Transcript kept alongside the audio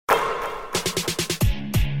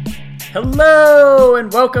Hello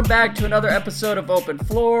and welcome back to another episode of Open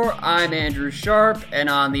Floor. I'm Andrew Sharp, and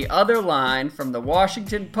on the other line from the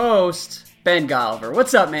Washington Post, Ben Golliver.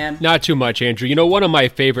 What's up, man? Not too much, Andrew. You know, one of my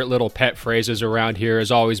favorite little pet phrases around here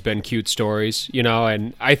has always been cute stories,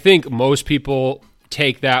 and I think most people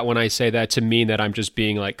take that when I say that to mean that I'm just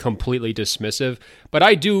being like completely dismissive, but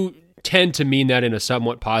I do tend to mean that in a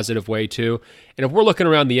somewhat positive way too. And if we're looking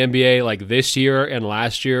around the NBA like this year and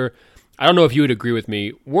last year, I don't know if you would agree with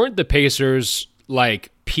me, weren't the Pacers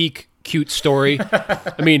like peak cute story?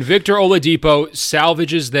 I mean, Victor Oladipo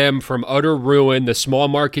salvages them from utter ruin, the small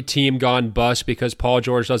market team gone bust because Paul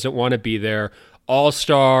George doesn't want to be there.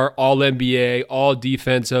 All-star, all-NBA,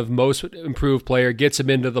 all-defensive, most improved player, gets him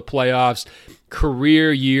into the playoffs.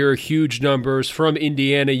 Career year, huge numbers from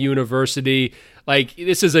Indiana University. Like,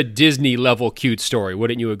 this is a Disney-level cute story.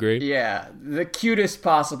 Wouldn't you agree? Yeah, the cutest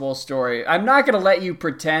possible story. I'm not going to let you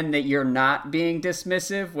pretend that you're not being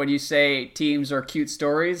dismissive when you say teams are cute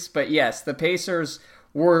stories. But yes, the Pacers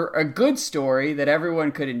were a good story that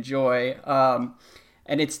everyone could enjoy.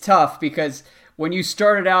 And it's tough because when you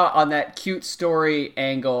started out on that cute story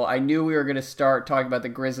angle, I knew we were going to start talking about the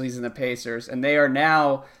Grizzlies and the Pacers. And they are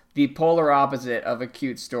now the polar opposite of a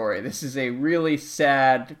cute story. This is a really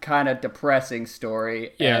sad, kind of depressing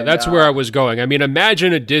story. Yeah, and that's where I was going. I mean,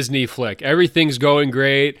 imagine a Disney flick. Everything's going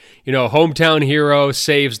great. Hometown hero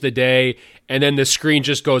saves the day, and then the screen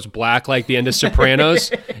just goes black like the end of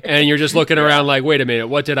Sopranos, and you're just looking around like, wait a minute,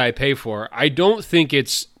 what did I pay for? I don't think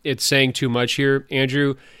it's saying too much here,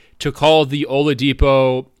 Andrew, to call the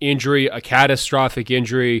Oladipo injury a catastrophic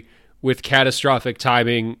injury with catastrophic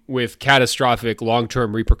timing, with catastrophic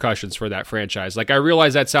long-term repercussions for that franchise. Like, I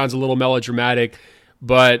realize that sounds a little melodramatic,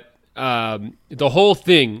 but the whole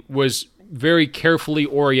thing was very carefully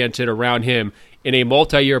oriented around him in a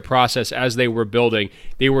multi-year process as they were building.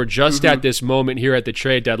 They were just at this moment here at the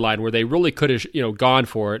trade deadline where they really could have gone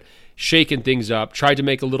for it, shaken things up, tried to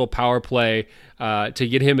make a little power play to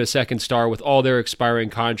get him a second star with all their expiring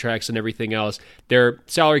contracts and everything else. Their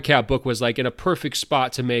salary cap book was like in a perfect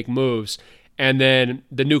spot to make moves, and then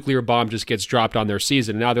the nuclear bomb just gets dropped on their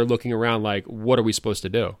season. And now they're looking around like, what are we supposed to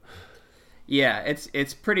do? Yeah,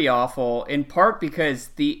 it's pretty awful, in part because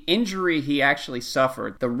the injury he actually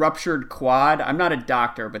suffered, the ruptured quad, I'm not a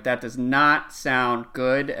doctor, but that does not sound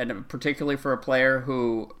good, and particularly for a player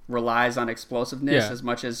who relies on explosiveness as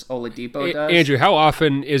much as Oladipo does. Andrew, how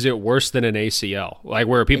often is it worse than an ACL? Like,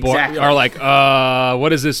 where people are like, what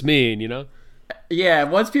does this mean, Yeah,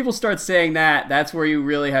 once people start saying that, that's where you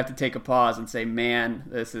really have to take a pause and say, man,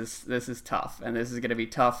 this is tough. And this is going to be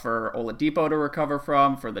tough for Oladipo to recover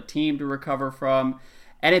from, for the team to recover from.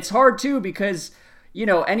 And it's hard, too, because,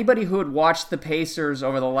 anybody who had watched the Pacers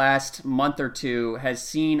over the last month or two has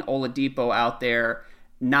seen Oladipo out there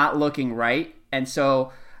not looking right. And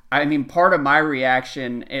so, I mean, part of my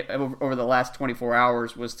reaction over the last 24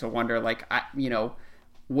 hours was to wonder, like,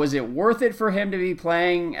 was it worth it for him to be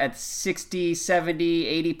playing at 60,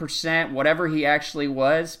 70, 80%, whatever he actually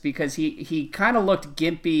was? Because he kind of looked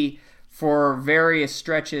gimpy for various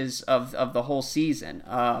stretches of the whole season,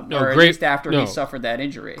 at least after he suffered that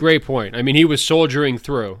injury. Great point. I mean, he was soldiering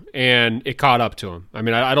through, and it caught up to him. I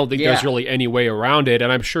mean, I don't think there's really any way around it,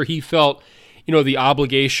 and I'm sure he felt the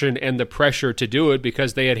obligation and the pressure to do it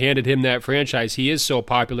because they had handed him that franchise. He is so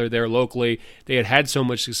popular there locally. They had so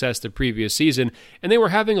much success the previous season, and they were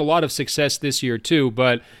having a lot of success this year too.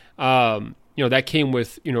 But, that came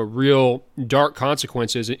with, real dark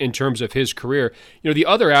consequences in terms of his career. The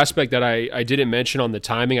other aspect that I didn't mention on the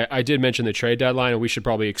timing, I did mention the trade deadline, and we should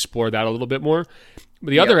probably explore that a little bit more.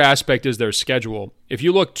 But the other aspect is their schedule. If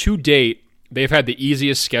you look to date, they've had the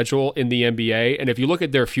easiest schedule in the NBA, and if you look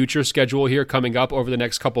at their future schedule here coming up over the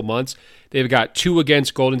next couple months, they've got 2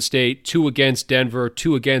 against Golden State, 2 against Denver,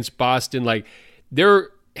 2 against Boston. Like, they're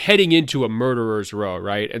heading into a murderer's row,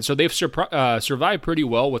 right? And so they've survived pretty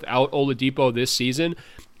well without Oladipo this season,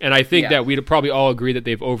 and I think that we'd probably all agree that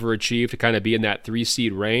they've overachieved to kind of be in that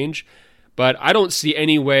 3-seed range. But I don't see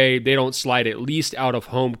any way they don't slide at least out of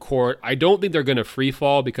home court. I don't think they're going to free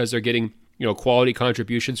fall because they're getting quality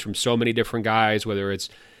contributions from so many different guys, whether it's,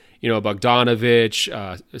 Bogdanovich,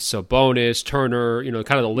 Sabonis, Turner,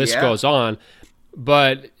 kind of the list goes on.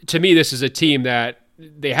 But to me, this is a team that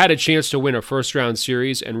they had a chance to win a first-round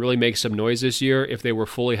series and really make some noise this year if they were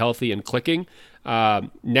fully healthy and clicking.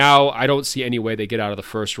 Now, I don't see any way they get out of the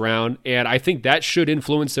first round, and I think that should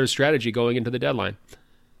influence their strategy going into the deadline.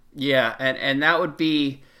 Yeah, and that would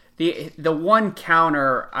be the one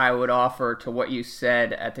counter I would offer to what you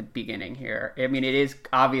said at the beginning here. I mean, it is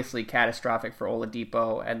obviously catastrophic for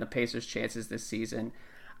Oladipo and the Pacers' chances this season.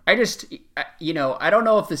 I don't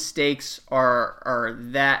know if the stakes are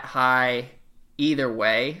that high either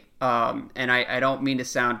way. And I don't mean to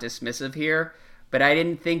sound dismissive here, but I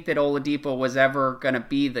didn't think that Oladipo was ever going to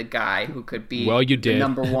be the guy who could be the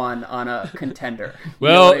number one on a contender.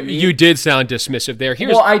 You did sound dismissive there.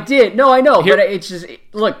 I did. No, I know, but it's just,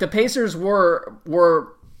 look, the Pacers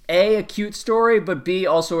were A, cute story, but B,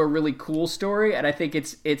 also a really cool story. And I think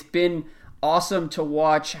it's been awesome to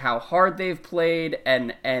watch how hard they've played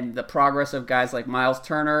and the progress of guys like Miles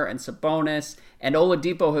Turner and Sabonis and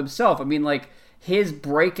Oladipo himself. I mean, like, his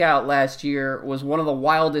breakout last year was one of the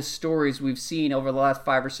wildest stories we've seen over the last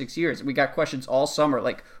 5 or 6 years. We got questions all summer,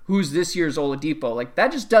 like, who's this year's Oladipo? Like,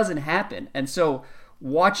 that just doesn't happen. And so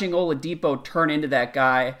watching Oladipo turn into that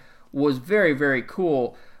guy was very, very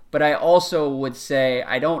cool. But I also would say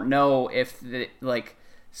I don't know if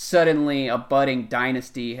suddenly a budding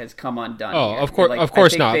dynasty has come undone. Oh, here. of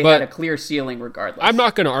course not. They but had a clear ceiling regardless. I'm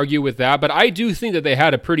not going to argue with that, but I do think that they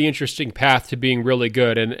had a pretty interesting path to being really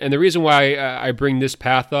good. And the reason why I bring this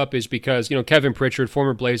path up is because, Kevin Pritchard,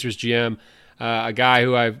 former Blazers GM, a guy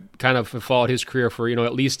who I've kind of followed his career for,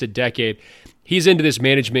 at least a decade. He's into this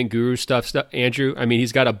management guru stuff, Andrew. I mean,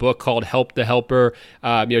 he's got a book called Help the Helper.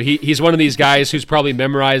 He's one of these guys who's probably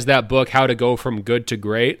memorized that book, How to Go From Good to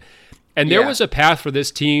Great. And there was a path for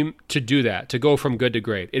this team to do that, to go from good to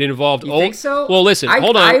great. It involved... You think so? Well, listen,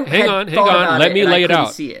 hold on, hang on. Let me lay it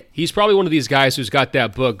out. See it. He's probably one of these guys who's got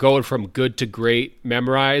that book, Going From Good to Great,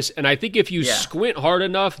 memorized. And I think if you squint hard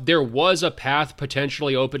enough, there was a path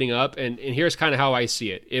potentially opening up. And here's kind of how I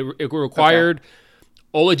see it. It required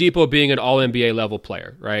Oladipo being an all-NBA level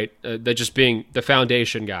player, right? That just being the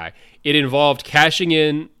foundation guy. It involved cashing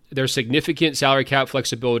in their significant salary cap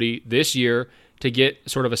flexibility this year to get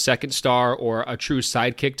sort of a second star or a true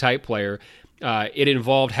sidekick type player. It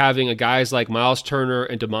involved having guys like Miles Turner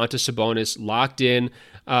and Domantas Sabonis locked in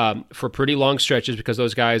for pretty long stretches because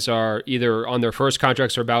those guys are either on their first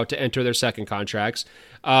contracts or about to enter their second contracts.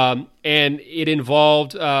 And it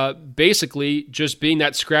involved basically just being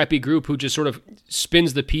that scrappy group who just sort of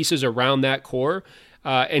spins the pieces around that core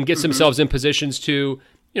and gets themselves in positions to,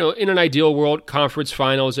 in an ideal world, conference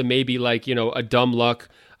finals and maybe a dumb luck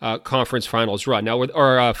conference finals run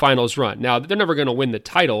or finals run. Now, they're never going to win the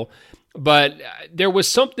title, but there was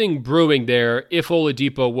something brewing there if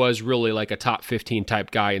Oladipo was really a top 15 type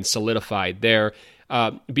guy and solidified there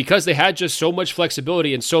because they had just so much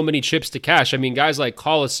flexibility and so many chips to cash. I mean, guys like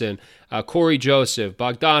Collison, Corey Joseph,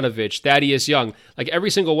 Bogdanovich, Thaddeus Young, every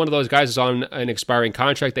single one of those guys is on an expiring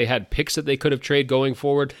contract. They had picks that they could have traded going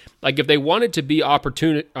forward. If they wanted to be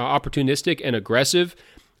opportunistic and aggressive,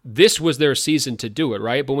 this was their season to do it,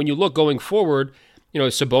 right? But when you look going forward,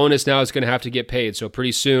 Sabonis now is going to have to get paid. So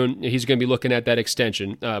pretty soon he's going to be looking at that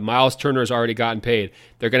extension. Miles Turner has already gotten paid.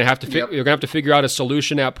 They're going to have to they're going to have to figure out a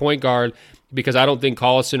solution at point guard because I don't think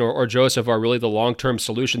Collison or Joseph are really the long-term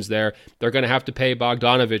solutions there. They're going to have to pay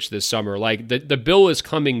Bogdanovich this summer. The bill is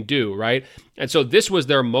coming due, right? And so this was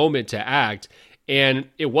their moment to act. And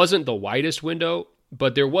it wasn't the widest window,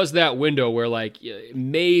 but there was that window where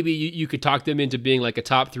maybe you could talk them into being a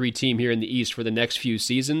top 3 team here in the East for the next few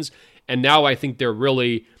seasons. And now I think they're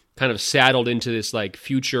really kind of saddled into this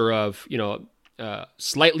future of,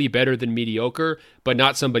 slightly better than mediocre, but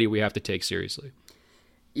not somebody we have to take seriously.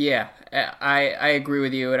 Yeah, I agree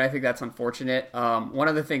with you. And I think that's unfortunate. One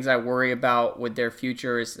of the things I worry about with their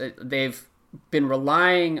future is that they've been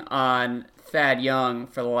relying on Thad Young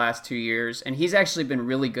for the last 2 years, and he's actually been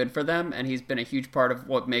really good for them, and he's been a huge part of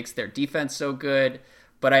what makes their defense so good,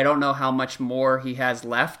 but I don't know how much more he has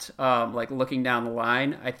left, looking down the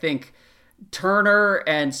line. I think Turner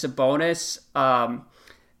and Sabonis,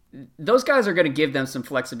 those guys are going to give them some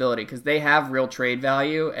flexibility because they have real trade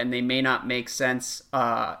value, and they may not make sense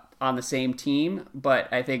on the same team, but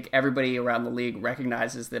I think everybody around the league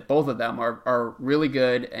recognizes that both of them are really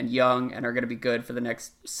good and young and are going to be good for the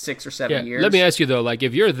next 6 or 7 years. Let me ask you though,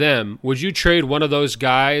 if you're them, would you trade one of those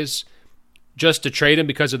guys just to trade him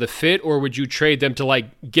because of the fit, or would you trade them to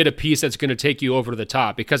get a piece that's going to take you over to the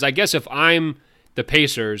top? Because I guess if I'm the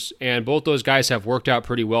Pacers and both those guys have worked out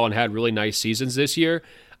pretty well and had really nice seasons this year,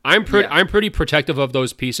 I'm pretty protective of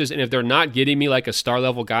those pieces, and if they're not getting me a star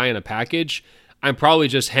level guy in a package, I'm probably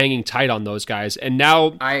just hanging tight on those guys. And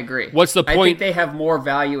now I agree. What's the point? I think they have more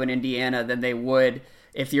value in Indiana than they would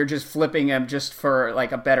if you're just flipping them just for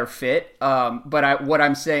a better fit. But what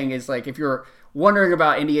I'm saying is if you're wondering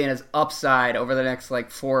about Indiana's upside over the next 4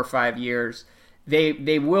 or 5 years,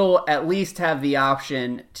 they will at least have the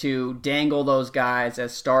option to dangle those guys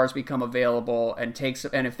as stars become available and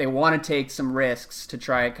if they want to take some risks to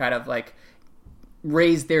try kind of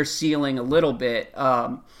raise their ceiling a little bit.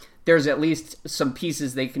 there's at least some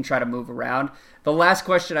pieces they can try to move around. The last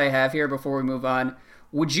question I have here before we move on,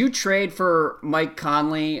 would you trade for Mike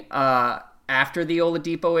Conley after the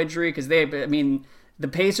Oladipo injury? Because the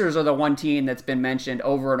Pacers are the one team that's been mentioned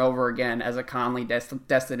over and over again as a Conley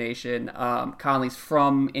destination. Conley's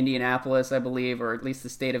from Indianapolis, I believe, or at least the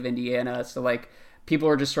state of Indiana. So, like, people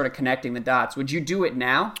are just sort of connecting the dots. Would you do it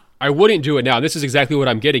now? I wouldn't do it now. This is exactly what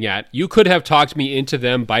I'm getting at. You could have talked me into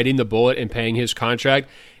them biting the bullet and paying his contract,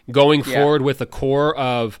 going forward with a core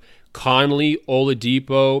of Conley,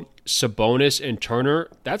 Oladipo, Sabonis, and Turner.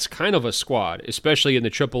 That's kind of a squad, especially in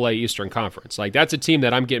the AAA Eastern Conference. Like, that's a team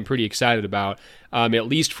that I'm getting pretty excited about, at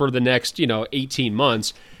least for the next 18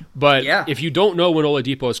 months. But if you don't know when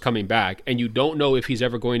Oladipo is coming back, and you don't know if he's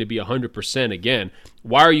ever going to be 100% again,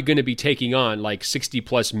 why are you going to be taking on like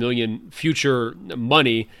 60+ million future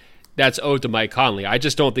money that's owed to Mike Conley? I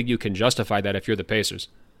just don't think you can justify that if you're the Pacers.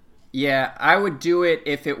 Yeah, I would do it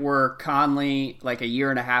if it were Conley like a year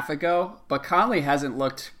and a half ago, but Conley hasn't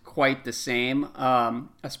looked quite the same,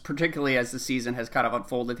 particularly as the season has kind of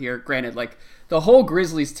unfolded here. Granted, like, the whole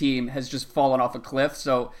Grizzlies team has just fallen off a cliff,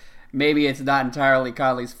 so maybe it's not entirely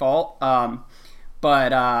Conley's fault.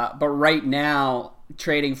 But right now,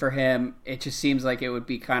 trading for him, it just seems like it would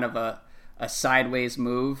be kind of a sideways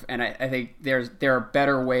move, and I think there are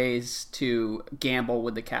better ways to gamble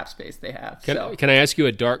with the cap space they have. Can I ask you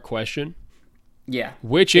a dark question? Yeah.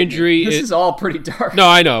 Which injury? This is all pretty dark. No,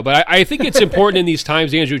 I know, but I think it's important in these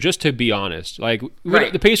times, Andrew, just to be honest. Like,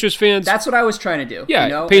 the Pacers fans. That's what I was trying to do.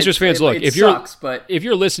 Yeah, Pacers fans, look, if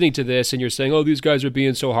you're listening to this and you're saying, "Oh, these guys are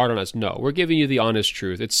being so hard on us," no, we're giving you the honest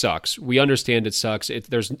truth. It sucks. We understand it sucks.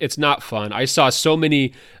 It's not fun. I saw so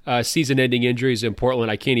many season-ending injuries in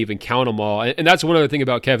Portland. I can't even count them all. And that's one other thing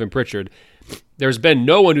about Kevin Pritchard. There's been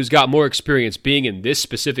no one who's got more experience being in this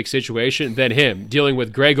specific situation than him, dealing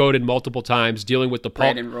with Greg Oden multiple times, dealing with the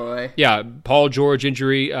Paul George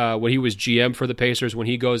injury when he was GM for the Pacers when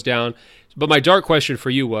he goes down. But my dark question for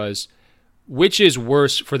you was, which is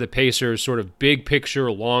worse for the Pacers sort of big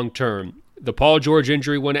picture long term, the Paul George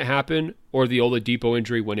injury when it happened or the Oladipo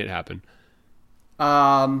injury when it happened?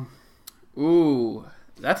 That's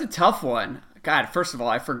a tough one. God, first of all,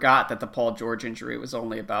 I forgot that the Paul George injury was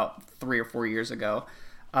only about 3 or 4 years ago.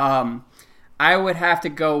 I would have to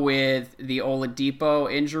go with the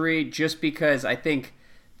Oladipo injury just because I think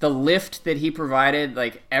the lift that he provided,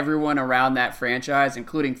 like, everyone around that franchise,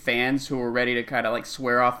 including fans who were ready to kind of like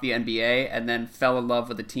swear off the NBA and then fell in love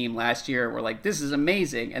with the team last year, were like, this is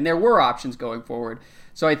amazing. And there were options going forward.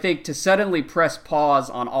 So I think to suddenly press pause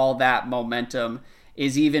on all that momentum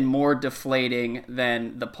is even more deflating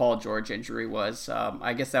than the Paul George injury was.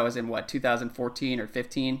 I guess that was in, 2014 or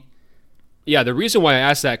 15? Yeah, the reason why I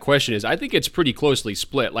asked that question is I think it's pretty closely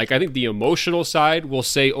split. Like, I think the emotional side will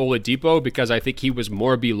say Oladipo because I think he was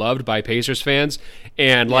more beloved by Pacers fans.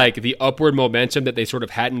 And, like, the upward momentum that they sort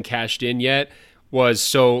of hadn't cashed in yet was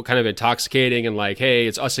so kind of intoxicating and like, hey,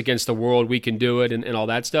 it's us against the world, we can do it, and all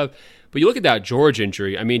that stuff. But you look at that George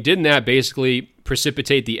injury, I mean, didn't that basically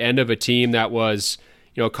precipitate the end of a team that was,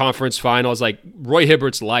 conference finals? Like, Roy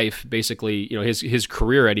Hibbert's life, basically, his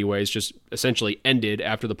career anyways, just essentially ended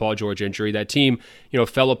after the Paul George injury. That team,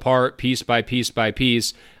 fell apart piece by piece by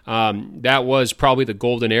piece. That was probably the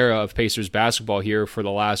golden era of Pacers basketball here for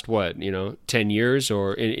the last, 10 years?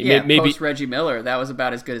 Or maybe post Reggie Miller, that was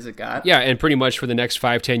about as good as it got. Yeah, and pretty much for the next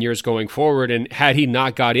 5-10 years going forward. And had he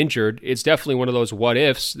not got injured, it's definitely one of those what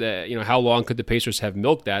ifs that, how long could the Pacers have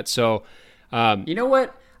milked that? So, you know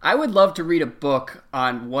what? I would love to read a book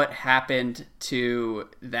on what happened to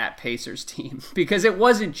that Pacers team because it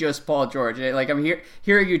wasn't just Paul George. Like, I'm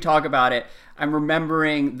hearing you talk about it. I'm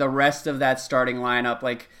remembering the rest of that starting lineup.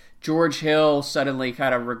 Like, George Hill suddenly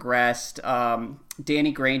kind of regressed.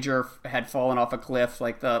 Danny Granger had fallen off a cliff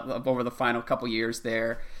over the final couple years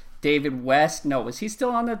there. David West, was he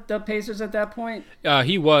still on the Pacers at that point?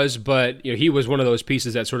 He was, but he was one of those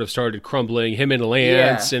pieces that sort of started crumbling. Him and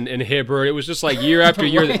Lance and Hibbert. It was just like year after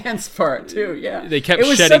year. The Lance part too, yeah. They kept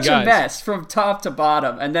shedding guys. It was such a mess from top to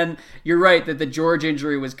bottom. And then you're right that the George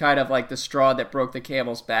injury was kind of like the straw that broke the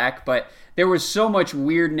camel's back. But there was so much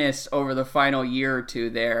weirdness over the final year or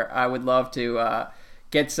two there. I would love to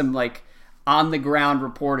get some on-the-ground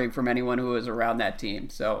reporting from anyone who was around that team.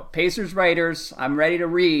 So, Pacers writers, I'm ready to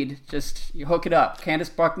read. Just you hook it up. Candace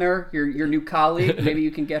Buckner, your new colleague, maybe you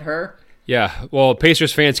can get her. Yeah, well,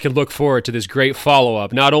 Pacers fans can look forward to this great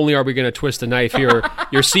follow-up. Not only are we going to twist the knife here,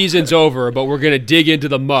 your season's over, but we're going to dig into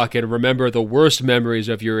the muck and remember the worst memories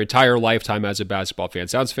of your entire lifetime as a basketball fan.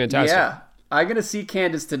 Sounds fantastic. Yeah. I'm going to see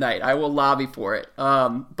Candace tonight. I will lobby for it.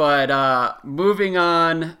 But moving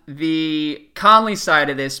on, the Conley side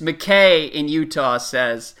of this, McKay in Utah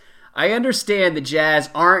says, I understand the Jazz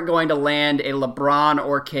aren't going to land a LeBron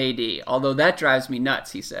or KD, although that drives me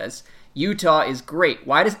nuts, he says. Utah is great.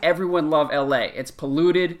 Why does everyone love LA? It's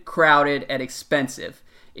polluted, crowded, and expensive.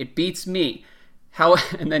 It beats me.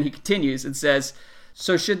 And then he continues and says,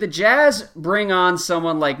 so should the Jazz bring on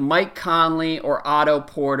someone like Mike Conley or Otto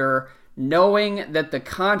Porter, knowing that the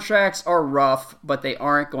contracts are rough, but they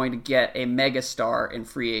aren't going to get a megastar in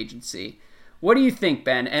free agency? What do you think,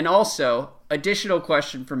 Ben? And also, additional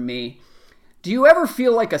question from me. Do you ever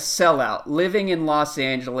feel like a sellout living in Los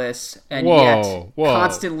Angeles and yet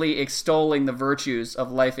constantly extolling the virtues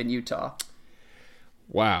of life in Utah?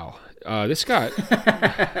 Wow. This got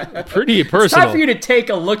pretty personal. It's time for you to take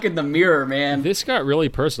a look in the mirror, man. This got really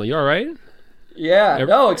personal. You all right? Yeah.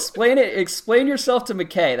 No, explain it. Explain yourself to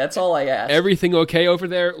McKay. That's all I ask. Everything okay over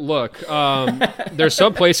there? Look, there's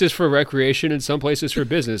some places for recreation and some places for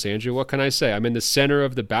business, Andrew. What can I say? I'm in the center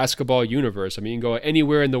of the basketball universe. I mean, you can go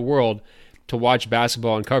anywhere in the world to watch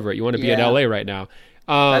basketball and cover it. You want to be in LA right now.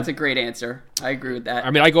 That's a great answer. I agree with that.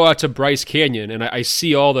 I mean, I go out to Bryce Canyon and I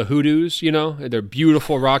see all the hoodoos, you know, they're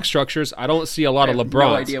beautiful rock structures. I don't see a lot of LeBrons.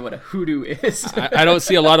 No idea what a hoodoo is. I don't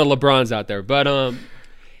see a lot of LeBrons out there. But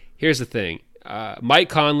here's the thing. Mike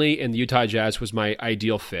Conley and the Utah Jazz was my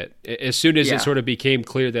ideal fit. As soon as it sort of became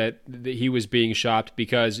clear that he was being shopped,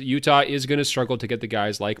 because Utah is going to struggle to get the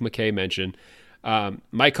guys like McKay mentioned.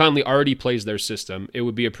 Mike Conley already plays their system. It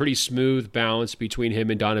would be a pretty smooth balance between him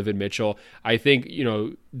and Donovan Mitchell. I think, you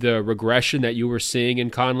know, the regression that you were seeing in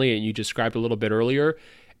Conley and you described a little bit earlier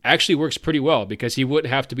actually works pretty well because he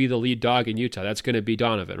wouldn't have to be the lead dog in Utah. That's going to be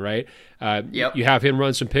Donovan, right? You have him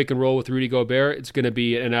run some pick and roll with Rudy Gobert. It's going to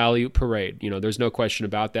be an alley-oop parade. You know, there's no question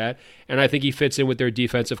about that. And I think he fits in with their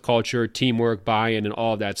defensive culture, teamwork, buy-in, and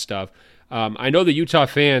all of that stuff. I know the Utah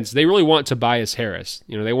fans, they really want Tobias Harris.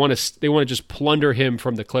 You know, they want to just plunder him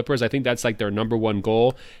from the Clippers. I think that's like their number one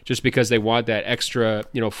goal, just because they want that extra,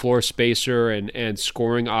 you know, floor spacer and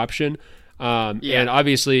scoring option. And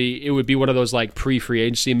obviously, it would be one of those like pre-free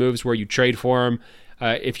agency moves where you trade for him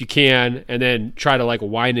if you can, and then try to like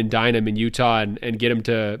wine and dine him in Utah and get him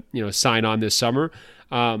to, you know, sign on this summer.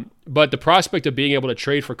 But the prospect of being able to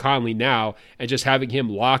trade for Conley now and just having him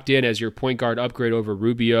locked in as your point guard upgrade over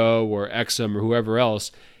Rubio or Exum or whoever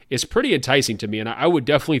else is pretty enticing to me. And I would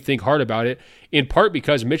definitely think hard about it, in part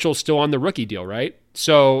because Mitchell's still on the rookie deal, right?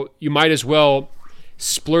 So you might as well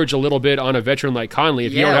splurge a little bit on a veteran like Conley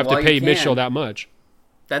if you don't have to pay Mitchell that much.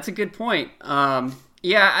 That's a good point.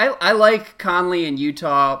 I like Conley in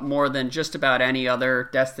Utah more than just about any other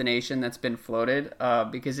destination that's been floated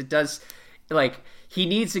because it does, like, he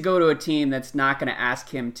needs to go to a team that's not going to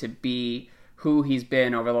ask him to be who he's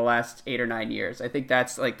been over the last 8 or 9 years. I think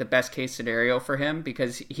that's like the best case scenario for him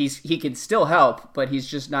because he can still help, but he's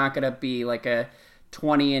just not going to be like a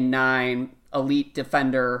 20-9 elite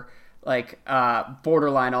defender, like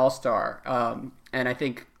borderline all-star. And I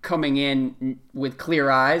think coming in with clear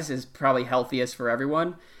eyes is probably healthiest for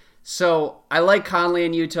everyone. So I like Conley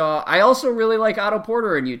in Utah. I also really like Otto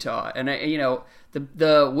Porter in Utah. And, you know,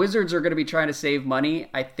 the Wizards are going to be trying to save money,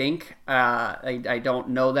 I think. I don't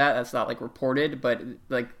know that. That's not, like, reported. But,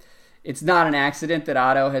 like, it's not an accident that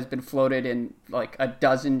Otto has been floated in, like, a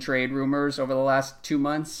dozen trade rumors over the last 2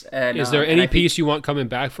 months. And is there any piece you want coming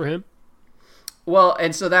back for him? Well,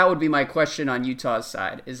 and so that would be my question on Utah's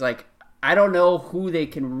side. Is, like, I don't know who they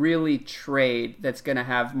can really trade that's going to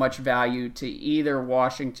have much value to either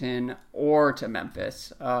Washington or to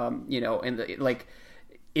Memphis. You know, in the, like,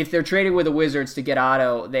 if they're trading with the Wizards to get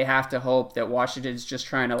Otto, they have to hope that Washington's just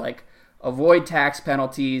trying to, like, avoid tax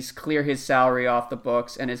penalties, clear his salary off the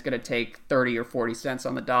books, and is going to take 30 or 40 cents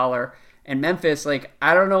on the dollar. And Memphis, like,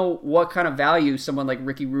 I don't know what kind of value someone like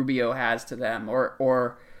Ricky Rubio has to them,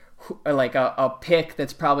 or like a pick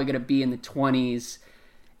that's probably going to be in the 20s.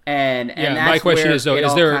 And that's my question where is, though, it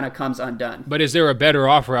is all there kind of comes undone. But is there a better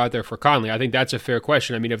offer out there for Conley? I think that's a fair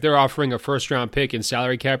question. I mean, if they're offering a first-round pick in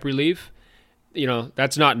salary cap relief, you know,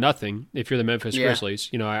 that's not nothing if you're the Memphis Grizzlies.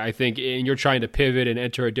 You know, I think, and you're trying to pivot and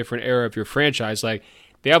enter a different era of your franchise. Like,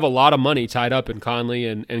 they have a lot of money tied up in Conley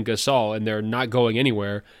and Gasol, and they're not going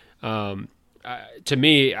anywhere. To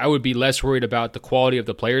me, I would be less worried about the quality of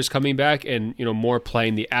the players coming back and, you know, more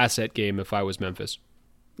playing the asset game if I was Memphis.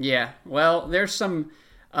 Yeah, well, there's some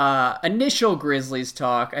initial Grizzlies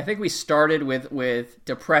talk. I think we started with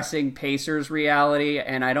depressing Pacers reality,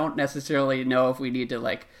 and I don't necessarily know if we need to,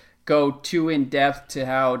 like, go too in depth to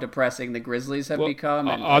how depressing the Grizzlies have become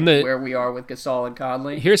and where we are with Gasol and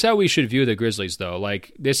Conley. Here's how we should view the Grizzlies, though.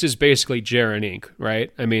 Like, this is basically Jaren Inc.,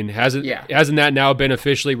 right? I mean, hasn't that now been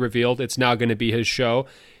officially revealed? It's now going to be his show.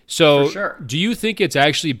 So For sure. do you think it's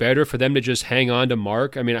actually better for them to just hang on to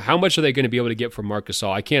Mark? I mean, how much are they going to be able to get from Marc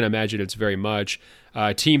Gasol? I can't imagine it's very much.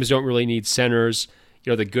 Teams don't really need centers.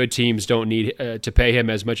 The good teams don't need to pay him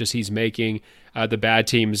as much as he's making. The bad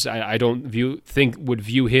teams, I don't think would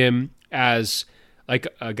view him as like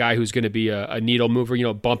a guy who's going to be a needle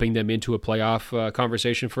mover, bumping them into a playoff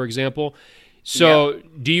conversation, for example. So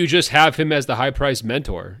do you just have him as the high-priced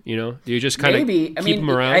mentor? Do you just kind of keep him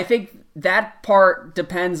around? I think that part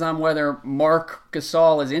depends on whether Marc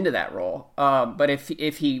Gasol is into that role. But if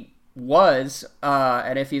he was,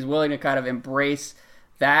 and if he's willing to kind of embrace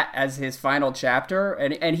that as his final chapter,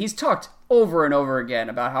 and he's talked over and over again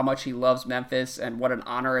about how much he loves Memphis and what an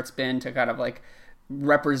honor it's been to kind of like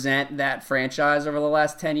represent that franchise over the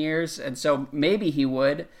last 10 years. And so maybe he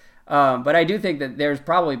would. But I do think that there's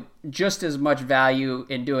probably just as much value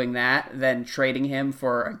in doing that than trading him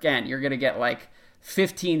for, again, you're going to get like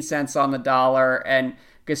 15 cents on the dollar. And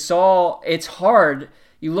Gasol, it's hard.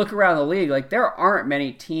 You look around the league, like there aren't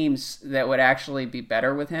many teams that would actually be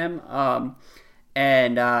better with him.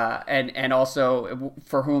 And also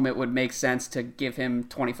for whom it would make sense to give him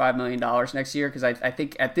 $25 million next year. Because I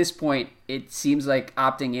think at this point, it seems like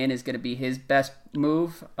opting in is going to be his best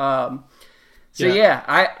move. I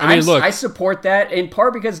support that in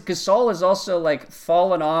part because Gasol has also like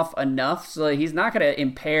fallen off enough, so he's not going to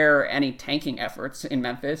impair any tanking efforts in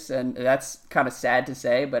Memphis, and that's kind of sad to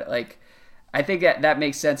say, but like I think that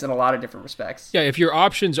makes sense in a lot of different respects. Yeah, if your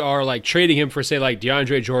options are like trading him for say like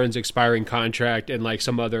DeAndre Jordan's expiring contract and like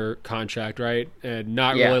some other contract, right, and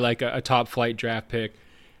not really like a top flight draft pick.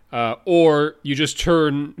 Or you just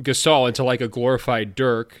turn Gasol into like a glorified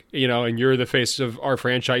Dirk, and you're the face of our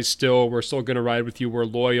franchise still. We're still going to ride with you. We're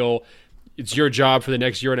loyal. It's your job for the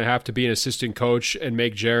next year and a half to be an assistant coach and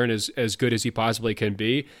make Jaren as good as he possibly can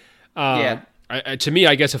be. To me,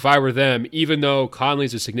 I guess if I were them, even though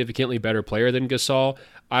Conley's a significantly better player than Gasol,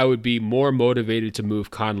 I would be more motivated to move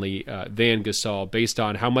Conley than Gasol based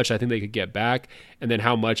on how much I think they could get back and then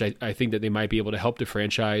how much I think that they might be able to help the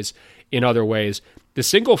franchise in other ways. The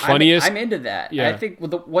single funniest... I'm into that. Yeah. I think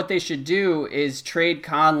what they should do is trade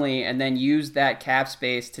Conley and then use that cap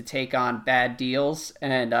space to take on bad deals.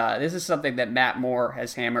 And this is something that Matt Moore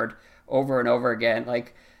has hammered over and over again.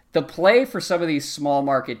 Like the play for some of these small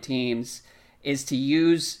market teams is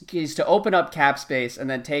to open up cap space and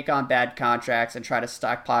then take on bad contracts and try to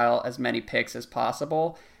stockpile as many picks as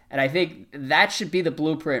possible. And I think that should be the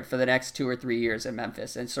blueprint for the next 2 or 3 years in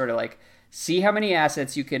Memphis, and sort of like see how many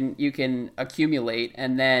assets you can accumulate,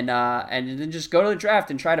 and then just go to the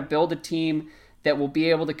draft and try to build a team that will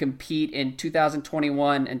be able to compete in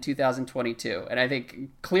 2021 and 2022. And I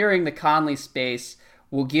think clearing the Conley space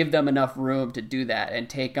will give them enough room to do that and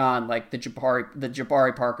take on like the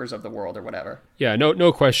Jabari Parkers of the world or whatever. Yeah,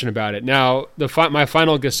 no question about it. Now, my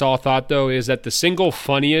final Gasol thought though is that the single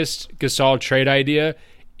funniest Gasol trade idea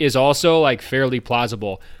is also like fairly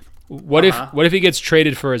plausible. What if he gets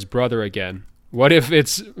traded for his brother again? What if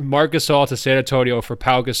it's Marc Gasol to San Antonio for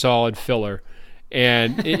Pau Gasol and filler?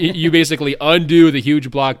 And you basically undo the huge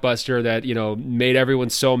blockbuster that made everyone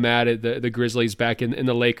so mad at the Grizzlies back in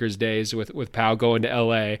the Lakers days with Pau going to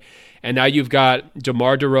LA. And now you've got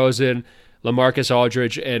DeMar DeRozan, LaMarcus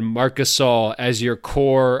Aldridge, and Marc Gasol as your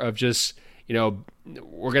core of just,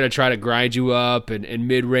 we're going to try to grind you up and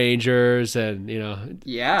mid-rangers and,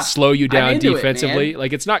 slow you down defensively.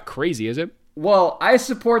 Like, it's not crazy, is it? Well, I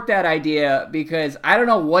support that idea because I don't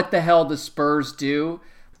know what the hell the Spurs do,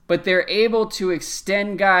 but they're able to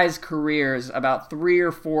extend guys' careers about 3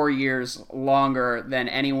 or 4 years longer than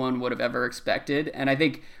anyone would have ever expected. And I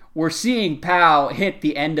think we're seeing Pau hit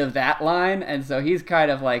the end of that line, and so he's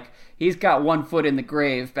kind of like, he's got 1 foot in the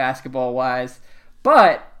grave basketball-wise.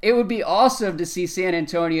 But it would be awesome to see San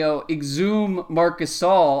Antonio exhume Marc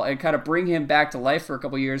Gasol and kind of bring him back to life for a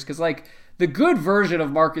couple years, because like the good version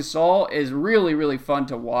of Marc Gasol is really, really fun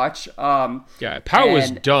to watch. Pau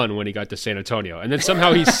was done when he got to San Antonio, and then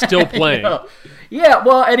somehow he's still playing. Yeah,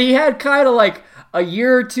 well, and he had kind of like a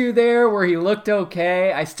year or two there where he looked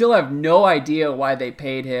okay. I still have no idea why they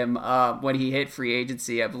paid him when he hit free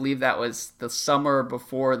agency. I believe that was the summer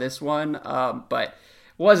before this one, but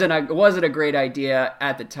wasn't a great idea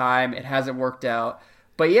at the time. It hasn't worked out.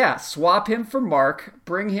 But yeah, swap him for Mark,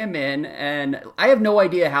 bring him in, and I have no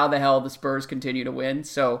idea how the hell the Spurs continue to win.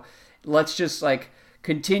 So let's just like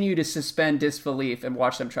continue to suspend disbelief and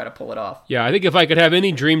watch them try to pull it off. Yeah, I think if I could have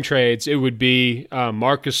any dream trades, it would be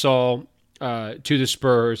Marc Gasol to the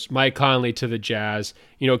Spurs, Mike Conley to the Jazz.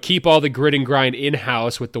 Keep all the grit and grind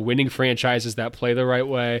in-house with the winning franchises that play the right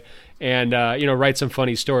way, and write some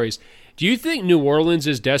funny stories. Do you think New Orleans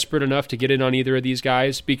is desperate enough to get in on either of these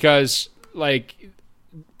guys? Because like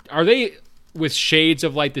are they with shades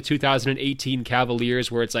of like the 2018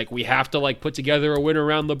 Cavaliers where it's like we have to like put together a win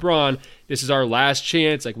around LeBron? This is our last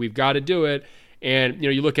chance. Like we've got to do it. And,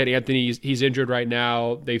 you look at Anthony, he's injured right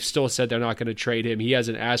now. They've still said they're not going to trade him. He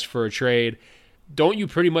hasn't asked for a trade. Don't you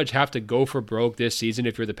pretty much have to go for broke this season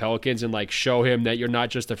if you're the Pelicans and like show him that you're not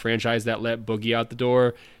just a franchise that let Boogie out the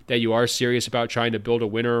door, that you are serious about trying to build a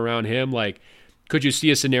winner around him? Like, could you see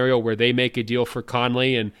a scenario where they make a deal for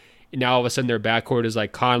Conley and now all of a sudden their backcourt is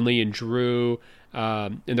like Conley and Drew,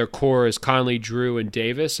 and their core is Conley, Drew, and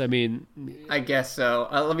Davis? I mean, I guess so.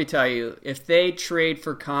 Let me tell you, if they trade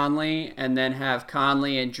for Conley and then have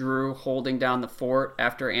Conley and Drew holding down the fort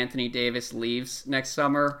after Anthony Davis leaves next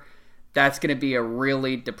summer, that's going to be a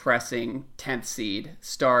really depressing 10th seed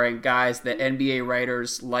starring guys that NBA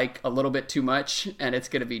writers like a little bit too much, and it's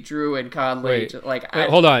going to be Drew and Conley. Wait,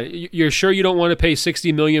 hold on. You're sure you don't want to pay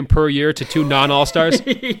 $60 million per year to two non-All-Stars?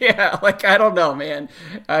 Yeah, like I don't know, man.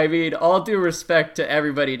 I mean, all due respect to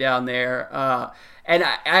everybody down there, and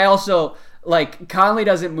I also like Conley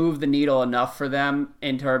doesn't move the needle enough for them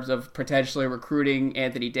in terms of potentially recruiting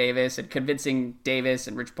Anthony Davis and convincing Davis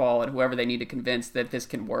and Rich Paul and whoever they need to convince that this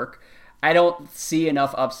can work. I don't see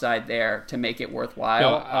enough upside there to make it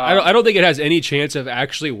worthwhile. No, I don't think it has any chance of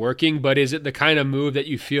actually working, but is it the kind of move that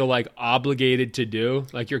you feel like obligated to do?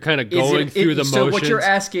 Like you're kind of going through the motions? So what you're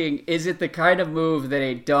asking, is it the kind of move that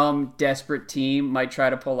a dumb, desperate team might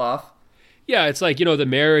try to pull off? Yeah, it's like, the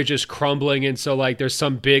marriage is crumbling, and so like there's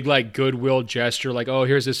some big like goodwill gesture, like, oh,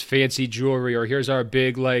 here's this fancy jewelry, or here's our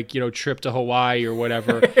big like trip to Hawaii or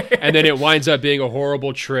whatever, and then it winds up being a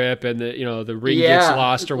horrible trip, and the ring gets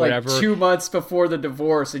lost or like whatever. 2 months before the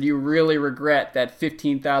divorce, and you really regret that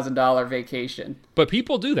 $15,000 vacation. But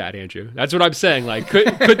people do that, Andrew. That's what I'm saying. Like, could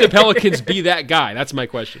the Pelicans be that guy? That's my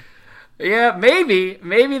question. Yeah, maybe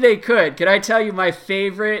they could. Can I tell you my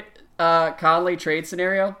favorite Conley trade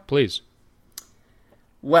scenario? Please.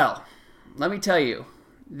 Well, let me tell you,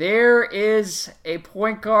 there is a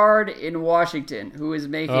point guard in Washington who is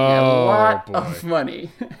making a lot of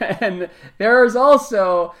money. And there is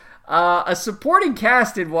also a supporting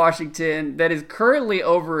cast in Washington that is currently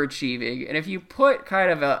overachieving. And if you put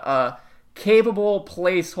kind of a capable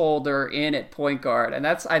placeholder in at point guard, and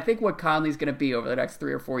that's, I think, what Conley's going to be over the next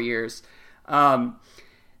 3 or 4 years, the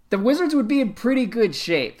Wizards would be in pretty good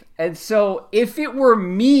shape. And so if it were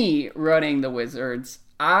me running the Wizards,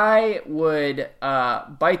 I would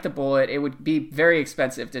bite the bullet. It would be very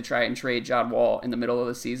expensive to try and trade John Wall in the middle of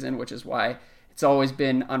the season, which is why it's always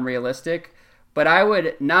been unrealistic. But I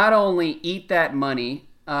would not only eat that money,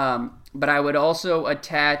 but I would also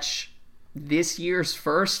attach this year's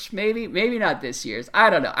first, maybe not this year's.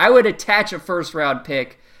 I don't know. I would attach a first-round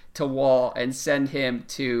pick to Wall and send him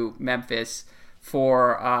to Memphis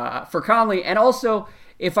for Conley. And also,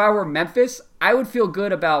 if I were Memphis, I would feel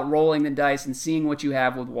good about rolling the dice and seeing what you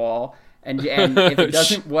have with Wall. And if it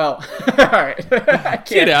doesn't, well, all right.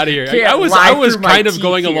 Get out of here. I was kind of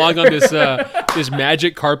going along on this this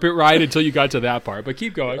magic carpet ride until you got to that part, but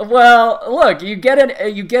keep going. Well, look, you get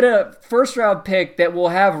a first round pick that will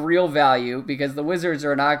have real value because the Wizards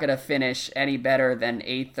are not going to finish any better than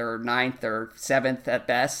 8th or 9th or 7th at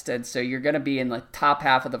best, and so you're going to be in the top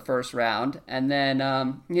half of the first round, and then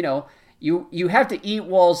You have to eat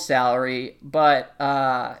Wall's salary, but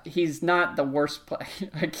he's not the worst player.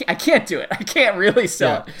 I can't do it. I can't really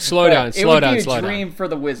sell it. Slow down. It would be a dream for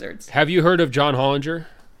the Wizards. Have you heard of John Hollinger?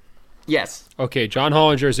 Yes. Okay, John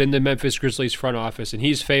Hollinger is in the Memphis Grizzlies front office, and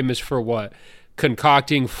he's famous for what?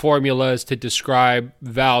 Concocting formulas to describe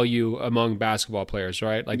value among basketball players,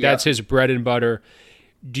 right? Like that's his bread and butter.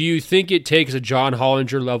 Do you think it takes a John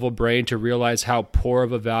Hollinger level brain to realize how poor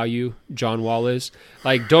of a value John Wall is?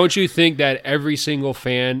 Like, don't you think that every single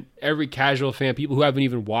fan, every casual fan, people who haven't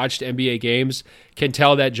even watched NBA games can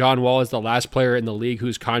tell that John Wall is the last player in the league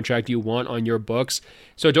whose contract you want on your books?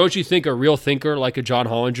 So don't you think a real thinker like a John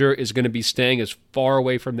Hollinger is going to be staying as far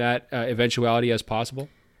away from that eventuality as possible?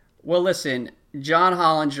 Well, listen, John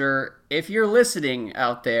Hollinger, if you're listening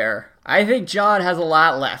out there, I think John has a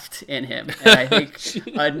lot left in him. And I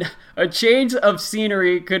think a change of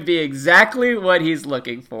scenery could be exactly what he's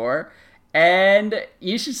looking for. And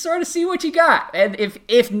you should sort of see what you got. And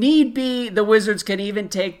if need be, the Wizards can even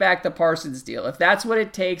take back the Parsons deal. If that's what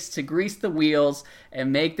it takes to grease the wheels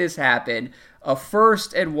and make this happen, a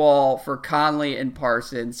first and Wall for Conley and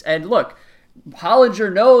Parsons. And look,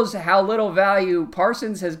 Hollinger knows how little value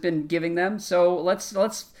Parsons has been giving them. So let's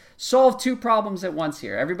solve two problems at once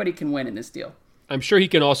here. Everybody can win in this deal. I'm sure he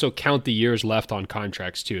can also count the years left on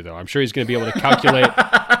contracts too, though. I'm sure he's going to be able to calculate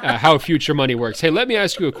how future money works. Hey, let me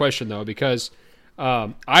ask you a question, though, because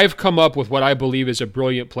I've come up with what I believe is a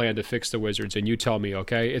brilliant plan to fix the Wizards, and you tell me,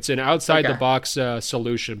 okay? It's an outside-the-box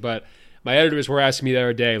solution, but my editors were asking me the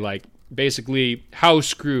other day, like, basically, how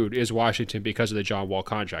screwed is Washington because of the John Wall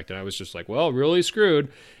contract? And I was just like, well, really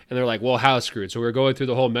screwed. And they're like, well, how screwed? So we're going through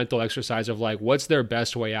the whole mental exercise of, like, what's their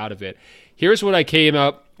best way out of it? Here's what I came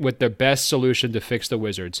up with the best solution to fix the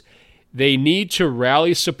Wizards. They need to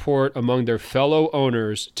rally support among their fellow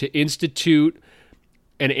owners to institute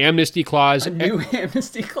an amnesty clause. A new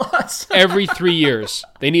amnesty clause. Every 3 years.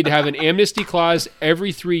 They need to have an amnesty clause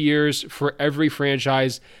every 3 years for every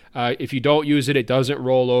franchise. If you don't use it, it doesn't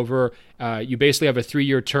roll over. You basically have a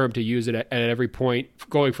 3-year term to use it at every point,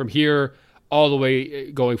 going from here all the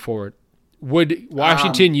way going forward. Would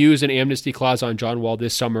Washington use an amnesty clause on John Wall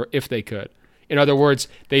this summer if they could? In other words,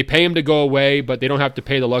 they pay him to go away, but they don't have to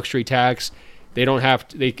pay the luxury tax. They don't have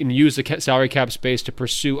to, they can use the salary cap space to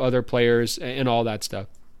pursue other players and all that stuff.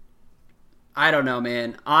 I don't know,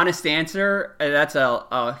 man. Honest answer, that's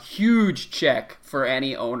a huge check for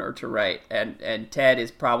any owner to write. And Ted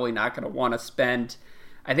is probably not going to want to spend.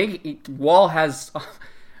 I think Wall has,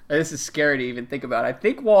 this is scary to even think about. I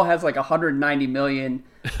think Wall has like $190 million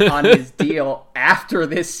on his deal after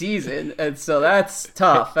this season, and so that's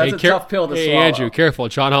tough. That's a tough pill to swallow. Andrew, careful.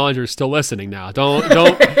 John Hollinger is still listening now. Don't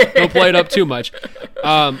play it up too much. Look,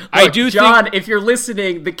 I do John, think, if you're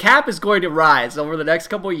listening, the cap is going to rise over the next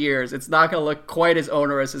couple of years. It's not going to look quite as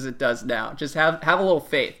onerous as it does now. Just have a little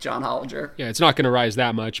faith, John Hollinger. Yeah, it's not going to rise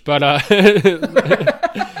that much, but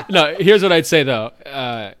no. Here's what I'd say though.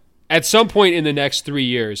 At some point in the next 3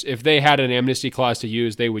 years, if they had an amnesty clause to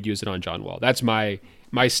use, they would use it on John Wall. That's my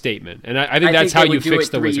statement. And I think that's how you fix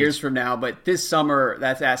the Wizards. 3 years from now, but this summer,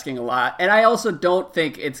 that's asking a lot. And I also don't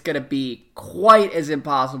think it's going to be quite as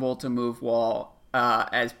impossible to move Wall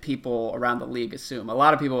as people around the league assume. A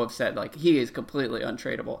lot of people have said, like, he is completely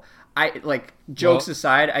untradeable. Jokes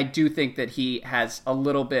aside, I do think that he has a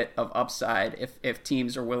little bit of upside if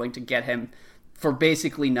teams are willing to get him for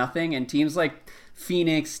basically nothing. And teams like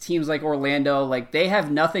Phoenix, teams like Orlando, like, they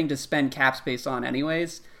have nothing to spend cap space on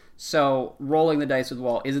anyways. So rolling the dice with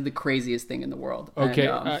Wall isn't the craziest thing in the world. Okay,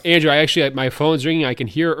 Andrew, my phone's ringing. I can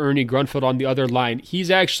hear Ernie Grunfeld on the other line.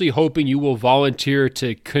 He's actually hoping you will volunteer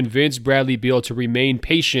to convince Bradley Beal to remain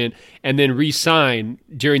patient and then re-sign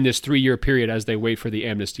during this 3-year period as they wait for the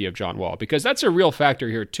amnesty of John Wall. Because that's a real factor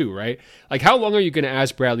here too, right? Like, how long are you going to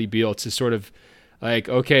ask Bradley Beal to sort of, like,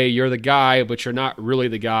 okay, you're the guy, but you're not really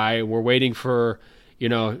the guy. We're waiting for,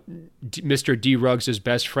 Mr. D. Ruggs'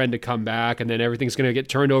 best friend to come back, and then everything's going to get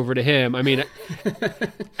turned over to him. I mean,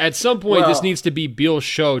 at some point, this needs to be Beal's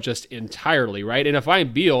show just entirely, right? And if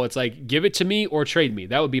I'm Beal, it's like, give it to me or trade me.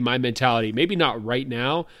 That would be my mentality. Maybe not right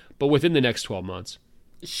now, but within the next 12 months.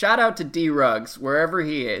 Shout out to D. Ruggs, wherever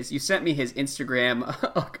he is. You sent me his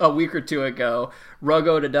Instagram a week or two ago.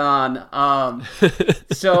 Ruggo to Don.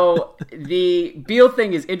 So the Beal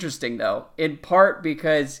thing is interesting, though, in part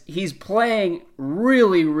because he's playing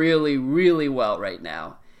really, really, really well right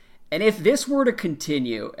now. And if this were to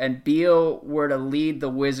continue and Beal were to lead the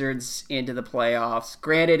Wizards into the playoffs,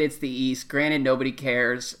 granted it's the East, granted nobody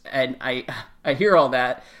cares, and I hear all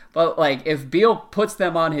that, but like, if Beal puts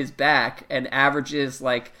them on his back and averages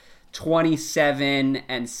like 27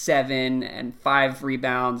 and 7 and 5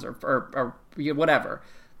 rebounds or whatever,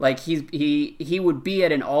 like he would be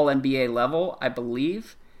at an All-NBA level, I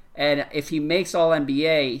believe. And if he makes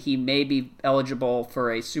All-NBA, he may be eligible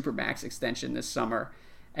for a Supermax extension this summer.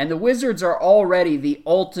 And the Wizards are already the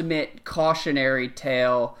ultimate cautionary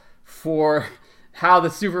tale for how the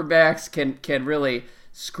Supermax can really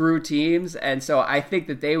screw teams. And so I think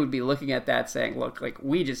that they would be looking at that saying, look, like,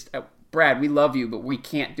 we just, Brad, we love you, but we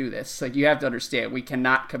can't do this. Like, you have to understand, we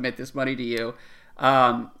cannot commit this money to you.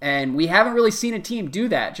 And we haven't really seen a team do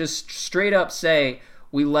that. Just straight up say,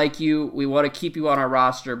 we like you, we want to keep you on our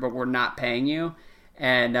roster, but we're not paying you.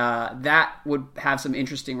 And that would have some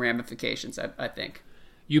interesting ramifications, I think.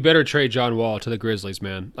 You better trade John Wall to the Grizzlies,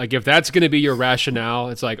 man. Like, if that's going to be your rationale,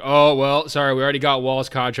 it's like, oh, well, sorry, we already got Wall's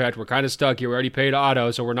contract. We're kind of stuck here. We already paid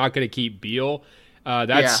Otto, so we're not going to keep Beal.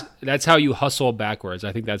 That's how you hustle backwards.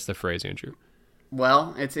 I think that's the phrase, Andrew.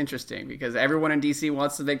 Well, it's interesting because everyone in D.C.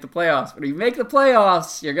 wants to make the playoffs. But if you make the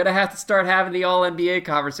playoffs, you're going to have to start having the All-NBA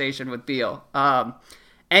conversation with Beal.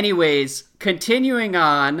 Anyways, continuing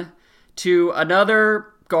on to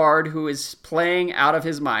another guard who is playing out of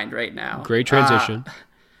his mind right now. Great transition.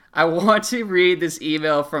 I want to read this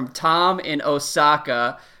email from Tom in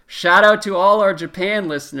Osaka. Shout out to all our Japan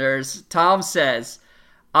listeners. Tom says,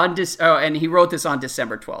 and he wrote this on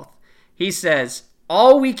December 12th. He says,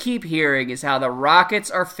 all we keep hearing is how the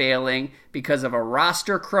Rockets are failing because of a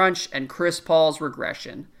roster crunch and Chris Paul's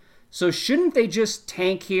regression. So shouldn't they just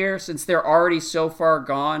tank here since they're already so far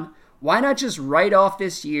gone? Why not just write off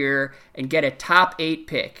this year and get a top 8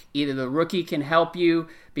 pick? Either the rookie can help you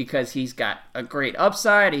because he's got a great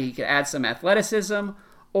upside, he can add some athleticism,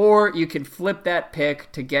 or you can flip that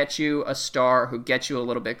pick to get you a star who gets you a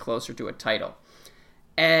little bit closer to a title.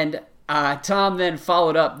 And Tom then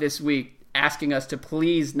followed up this week asking us to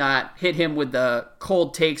please not hit him with the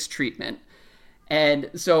cold takes treatment. And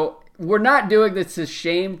so we're not doing this to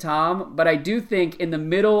shame Tom, but I do think in the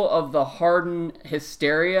middle of the Harden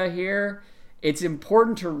hysteria here, it's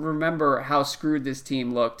important to remember how screwed this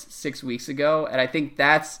team looked 6 weeks ago. And I think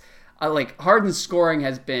that's Harden's scoring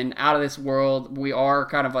has been out of this world. We are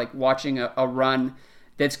kind of like watching a run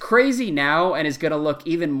that's crazy now and is going to look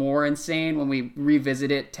even more insane when we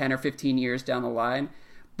revisit it 10 or 15 years down the line.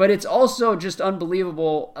 But it's also just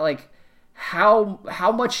unbelievable,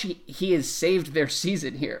 how much he has saved their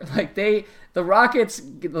season here. The Rockets,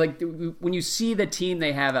 when you see the team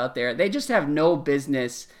they have out there, they just have no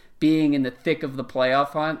business being in the thick of the playoff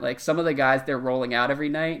hunt. Like some of the guys they're rolling out every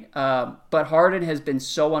night. But Harden has been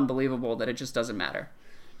so unbelievable that it just doesn't matter.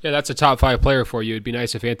 Yeah, that's a top 5 player for you. It'd be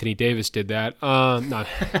nice if Anthony Davis did that. No,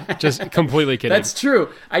 just completely kidding. That's true.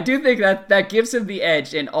 I do think that gives him the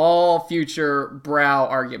edge in all future Brow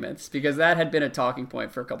arguments because that had been a talking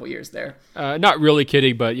point for a couple years there. Not really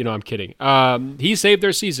kidding, but I'm kidding. He saved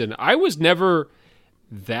their season. I was never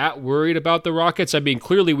that worried about the Rockets. I mean,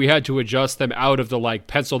 clearly we had to adjust them out of the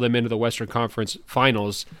pencil them into the Western Conference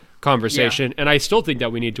Finals conversation, and I still think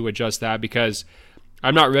that we need to adjust that because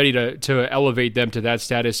I'm not ready to elevate them to that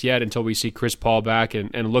status yet until we see Chris Paul back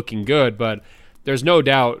and looking good. But there's no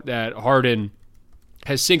doubt that Harden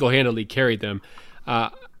has single-handedly carried them.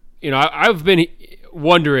 I've been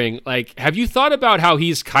wondering, have you thought about how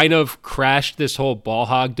he's kind of crashed this whole ball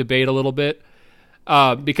hog debate a little bit?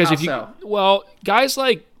 Because guys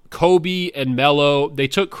like Kobe and Melo, they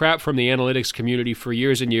took crap from the analytics community for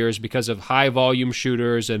years and years because of high volume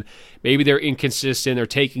shooters and maybe they're inconsistent, they're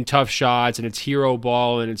taking tough shots and it's hero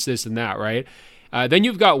ball and it's this and that, right? Then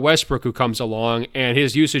you've got Westbrook who comes along and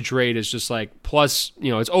his usage rate is just plus,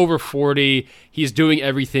 it's over 40. He's doing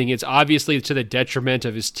everything. It's obviously to the detriment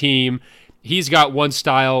of his team. He's got one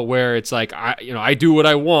style where it's I do what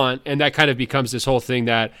I want, and that kind of becomes this whole thing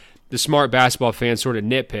that the smart basketball fans sort of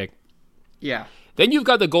nitpick. Yeah. Then you've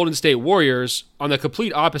got the Golden State Warriors on the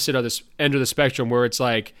complete opposite of this end of the spectrum where it's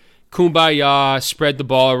kumbaya, spread the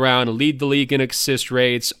ball around, lead the league in assist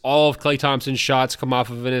rates, all of Klay Thompson's shots come off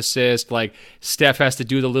of an assist, Steph has to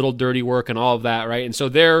do the little dirty work and all of that, right? And so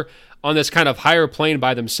they're on this kind of higher plane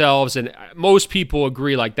by themselves, and most people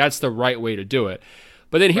agree that's the right way to do it.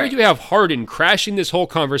 But then here you have Harden crashing this whole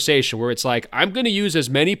conversation where it's I'm going to use as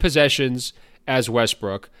many possessions as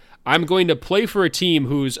Westbrook. I'm going to play for a team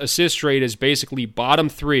whose assist rate is basically bottom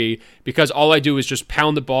 3 because all I do is just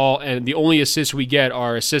pound the ball, and the only assists we get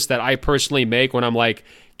are assists that I personally make when I'm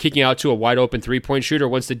kicking out to a wide open 3-point shooter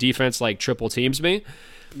once the defense triple teams me.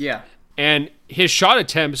 Yeah. And his shot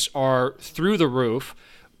attempts are through the roof,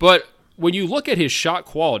 but when you look at his shot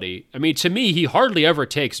quality, I mean, to me, he hardly ever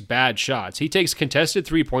takes bad shots. He takes contested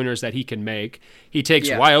three-pointers that he can make. He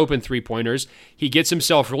takes wide-open three-pointers. He gets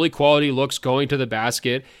himself really quality looks going to the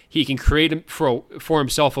basket. He can create for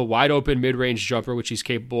himself a wide-open mid-range jumper, which he's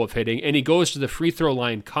capable of hitting, and he goes to the free throw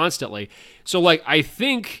line constantly. So, I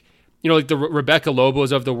think, the Rebecca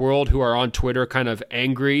Lobos of the world who are on Twitter kind of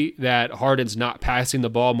angry that Harden's not passing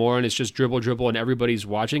the ball more and it's just dribble, and everybody's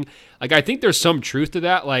watching. I think there's some truth to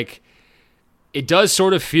that. It does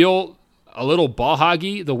sort of feel a little ball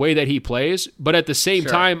hoggy the way that he plays, but at the same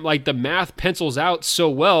time, the math pencils out so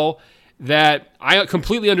well that I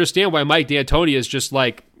completely understand why Mike D'Antoni is just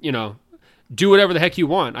do whatever the heck you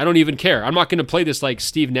want. I don't even care. I'm not going to play this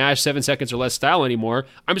Steve Nash 7 seconds or less style anymore.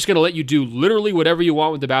 I'm just going to let you do literally whatever you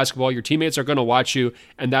want with the basketball. Your teammates are going to watch you,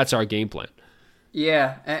 and that's our game plan.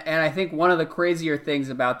 Yeah, and I think one of the crazier things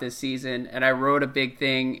about this season, and I wrote a big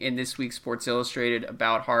thing in this week's Sports Illustrated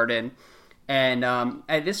about Harden, and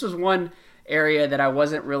this was one area that I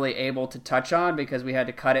wasn't really able to touch on because we had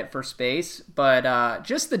to cut it for space, but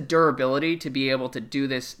just the durability to be able to do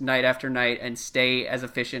this night after night and stay as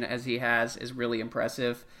efficient as he has is really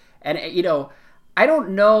impressive. And, I don't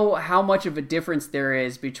know how much of a difference there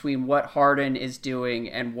is between what Harden is doing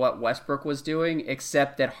and what Westbrook was doing,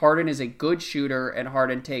 except that Harden is a good shooter and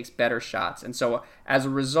Harden takes better shots. And so as a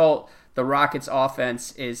result, the Rockets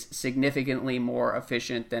offense is significantly more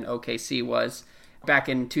efficient than OKC was back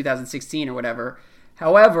in 2016 or whatever.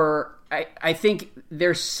 However, I think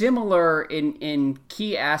they're similar in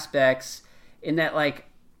key aspects in that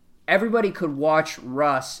everybody could watch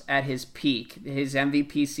Russ at his peak, his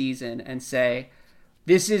MVP season, and say,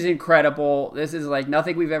 this is incredible. This is like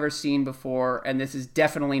nothing we've ever seen before, and this is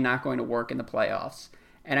definitely not going to work in the playoffs.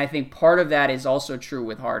 And I think part of that is also true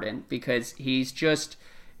with Harden because he's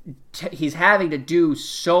having to do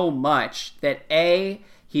so much that A,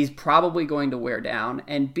 he's probably going to wear down,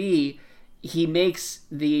 and B, he makes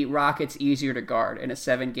the Rockets easier to guard in a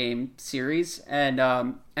 7-game series. And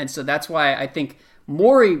so that's why I think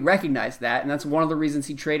Morey recognized that, and that's one of the reasons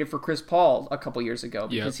he traded for Chris Paul a couple years ago,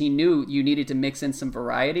 because he knew you needed to mix in some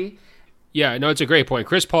variety. Yeah, no, it's a great point.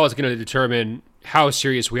 Chris Paul is going to determine how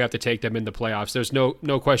serious we have to take them in the playoffs. There's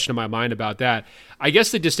no question in my mind about that. I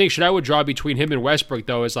guess the distinction I would draw between him and Westbrook,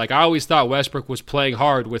 though, is like I always thought Westbrook was playing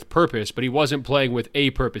hard with purpose, but he wasn't playing with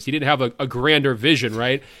a purpose. He didn't have a grander vision,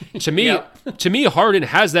 right? To me, Harden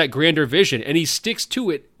has that grander vision, and he sticks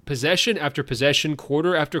to it possession after possession,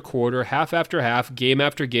 quarter after quarter, half after half, game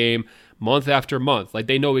after game, month after month. Like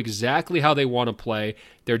they know exactly how they want to play.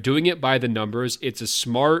 They're doing it by the numbers. It's a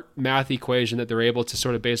smart math equation that they're able to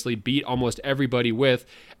sort of basically beat almost everybody with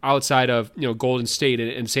outside of, Golden State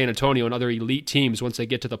and San Antonio and other elite teams once they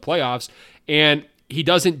get to the playoffs. And he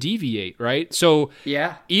doesn't deviate, right? So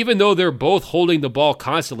even though they're both holding the ball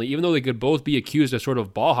constantly, even though they could both be accused of sort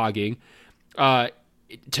of ball hogging,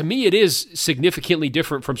 to me, it is significantly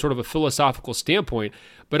different from sort of a philosophical standpoint.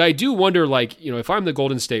 But I do wonder, if I'm the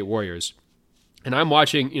Golden State Warriors and I'm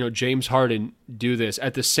watching, James Harden do this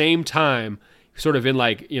at the same time, sort of in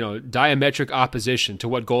diametric opposition to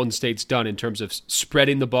what Golden State's done in terms of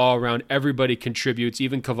spreading the ball around, everybody contributes,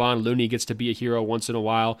 even Kevon Looney gets to be a hero once in a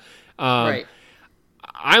while. Right.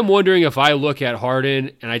 I'm wondering if I look at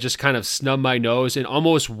Harden and I just kind of snub my nose and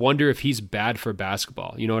almost wonder if he's bad for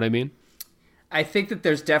basketball. You know what I mean? I think that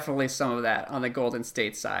there's definitely some of that on the Golden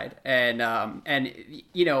State side, and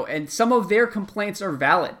some of their complaints are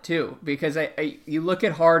valid too, because you look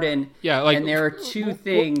at Harden, and there are two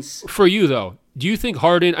things for you though. Do you think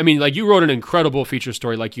Harden? I mean, you wrote an incredible feature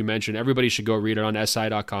story, like you mentioned. Everybody should go read it on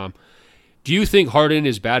SI.com. Do you think Harden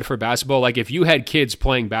is bad for basketball? Like, if you had kids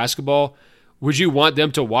playing basketball, would you want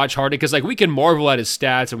them to watch Harden? Because we can marvel at his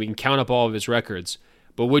stats and we can count up all of his records.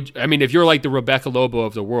 But if you're like the Rebecca Lobo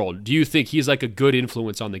of the world, do you think he's like a good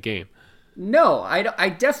influence on the game? No, I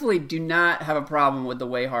definitely do not have a problem with the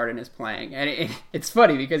way Harden is playing. And it's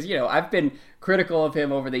funny because, I've been critical of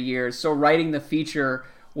him over the years. So writing the feature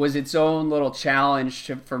was its own little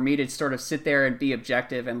challenge for me to sort of sit there and be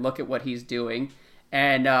objective and look at what he's doing.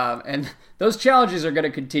 And those challenges are going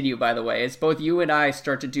to continue, by the way, as both you and I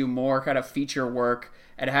start to do more kind of feature work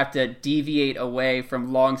and have to deviate away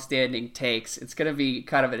from long-standing takes. It's going to be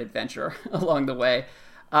kind of an adventure along the way.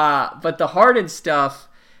 But the Harden stuff,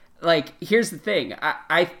 here's the thing.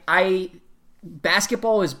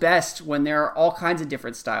 Basketball is best when there are all kinds of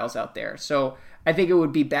different styles out there. So I think it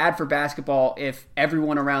would be bad for basketball if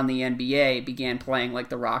everyone around the NBA began playing like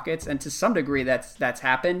the Rockets. And to some degree, that's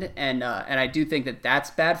happened. And I do think that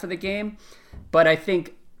that's bad for the game. But I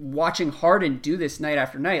think watching Harden do this night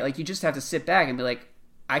after night, you just have to sit back and be like,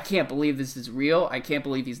 I can't believe this is real. I can't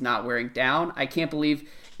believe he's not wearing down. I can't believe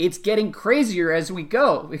it's getting crazier as we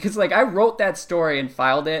go. Because I wrote that story and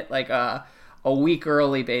filed it a week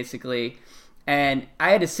early, basically. And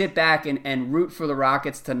I had to sit back and root for the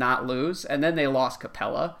Rockets to not lose. And then they lost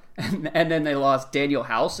Capella. And then they lost Daniel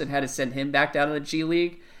House and had to send him back down to the G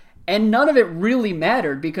League. And none of it really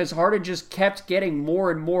mattered because Harden just kept getting more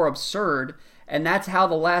and more absurd. And that's how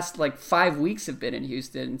the last 5 weeks have been in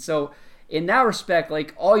Houston. And so in that respect,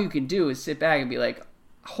 all you can do is sit back and be like,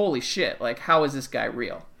 holy shit, how is this guy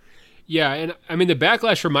real? Yeah, and the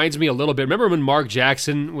backlash reminds me a little bit. Remember when Mark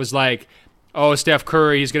Jackson was like, oh, Steph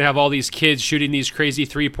Curry, he's going to have all these kids shooting these crazy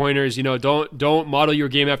three-pointers, don't model your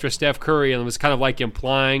game after Steph Curry, and it was kind of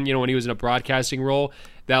implying, when he was in a broadcasting role,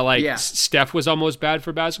 that Steph was almost bad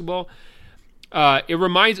for basketball. It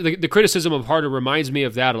reminds the criticism of Harden reminds me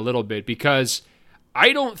of that a little bit, because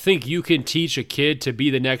I don't think you can teach a kid to be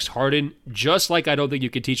the next Harden, just like I don't think you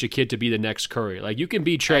can teach a kid to be the next Curry. You can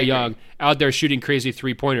be Trae Young out there shooting crazy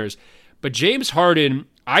three-pointers. But James Harden,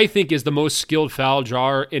 I think, is the most skilled foul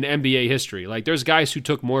drawer in NBA history. There's guys who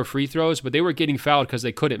took more free throws, but they were getting fouled because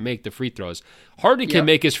they couldn't make the free throws. Harden can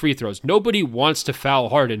make his free throws. Nobody wants to foul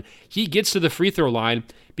Harden. He gets to the free throw line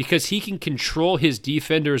because he can control his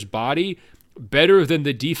defender's body better than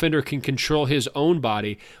the defender can control his own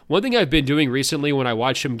body. One thing I've been doing recently when I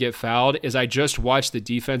watch him get fouled is I just watch the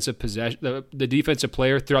defensive the defensive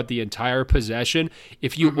player throughout the entire possession.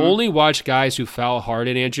 If you only watch guys who foul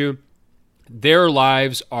Harden, Andrew, their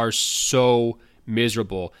lives are so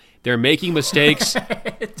miserable They're making mistakes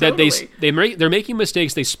Totally. they're making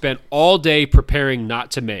mistakes they spent all day preparing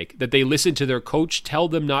not to make, that they listen to their coach tell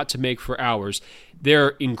them not to make for hours. They're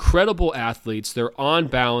incredible athletes. They're on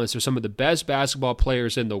balance. They're some of the best basketball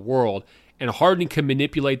players in the world, and Harden can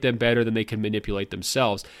manipulate them better than they can manipulate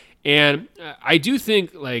themselves. And I do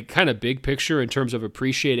think, like, kind of big picture in terms of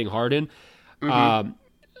appreciating Harden,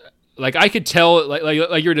 like I could tell,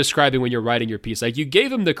 like you're describing when you're writing your piece, like you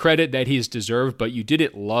gave him the credit that he's deserved, but you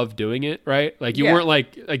didn't love doing it, right? Like you weren't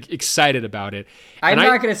like excited about it. I'm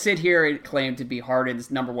not going to sit here and claim to be Harden's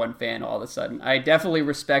number one fan all of a sudden. I definitely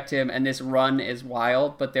respect him, and this run is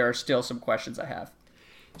wild, but there are still some questions I have.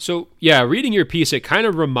 So, yeah, reading your piece, it kind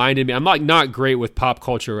of reminded me, I'm like not great with pop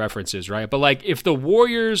culture references, right? But like if the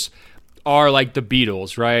Warriors are like the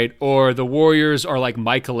Beatles, right? Or the Warriors are like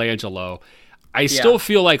Michelangelo, I still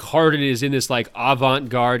feel like Harden is in this like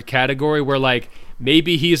avant-garde category where like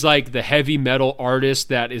maybe he's like the heavy metal artist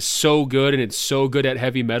that is so good and it's so good at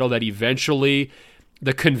heavy metal that eventually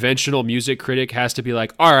the conventional music critic has to be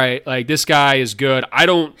like, all right, like this guy is good. I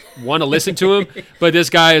don't want to listen to him, but this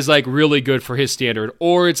guy is like really good for his standard.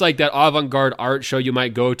 Or it's like that avant-garde art show you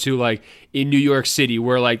might go to like in New York City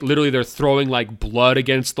where like literally they're throwing like blood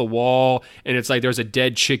against the wall and it's like there's a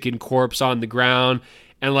dead chicken corpse on the ground.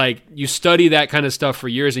 And like you study that kind of stuff for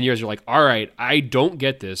years and years, you're like, all right, I don't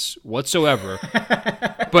get this whatsoever.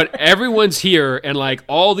 But everyone's here and like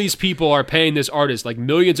all these people are paying this artist like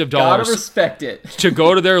millions of dollars. Gotta respect it. To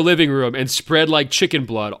go to their living room and spread like chicken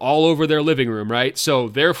blood all over their living room, right? So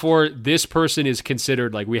therefore, this person is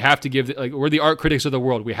considered like we have to give, like we're the art critics of the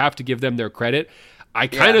world. We have to give them their credit. I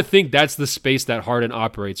kind of think that's the space that Harden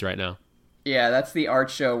operates right now. Yeah, that's the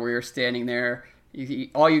art show where you're standing there.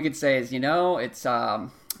 All you could say is,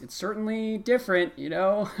 it's certainly different,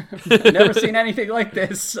 I've never seen anything like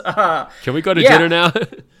this. Can we go to dinner now?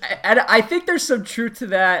 And I think there's some truth to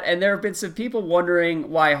that, and there have been some people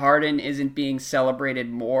wondering why Harden isn't being celebrated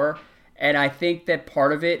more, and I think that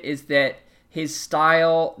part of it is that his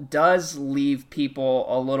style does leave people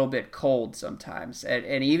a little bit cold sometimes,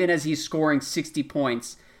 and even as he's scoring 60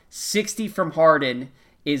 points, 60 from Harden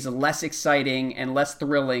is less exciting and less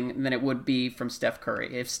thrilling than it would be from Steph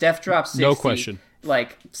Curry. If Steph drops 60, no question,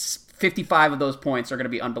 like 55 of those points are going to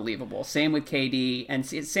be unbelievable. Same with KD and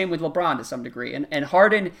same with LeBron to some degree. And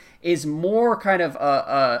Harden is more kind of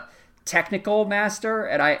a technical master.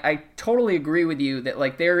 And I totally agree with you that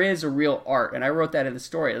like there is a real art. And I wrote that in the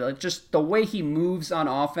story. Like just the way he moves on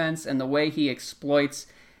offense and the way he exploits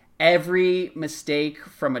every mistake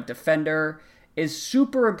from a defender is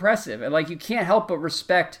super impressive. And like you can't help but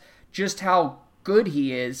respect just how good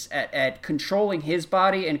he is at controlling his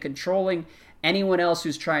body and controlling anyone else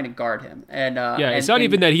who's trying to guard him. And it's not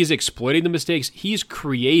even that he's exploiting the mistakes, he's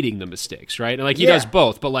creating the mistakes, right? And like he does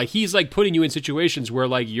both, but like he's like putting you in situations where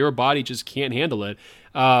like your body just can't handle it.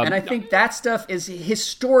 And I think that stuff is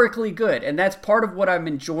historically good, and that's part of what I'm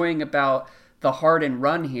enjoying about the Harden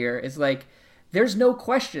run here is like there's no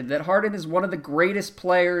question that Harden is one of the greatest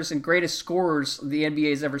players and greatest scorers the NBA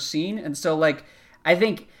has ever seen. And so, like, I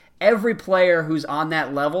think every player who's on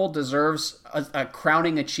that level deserves a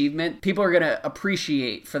crowning achievement people are going to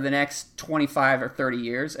appreciate for the next 25 or 30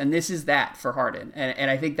 years. And this is that for Harden.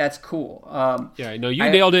 And I think that's cool.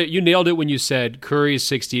 Nailed it. You nailed it when you said Curry's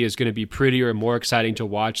 60 is going to be prettier and more exciting to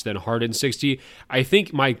watch than Harden's 60. I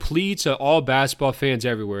think my plea to all basketball fans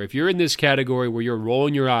everywhere, if you're in this category where you're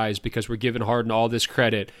rolling your eyes because we're giving Harden all this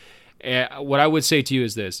credit, what I would say to you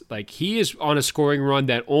is this. Like, he is on a scoring run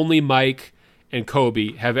that only Mike and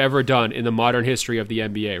Kobe have ever done in the modern history of the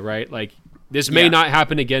NBA, right? Like, this may not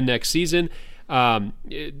happen again next season. The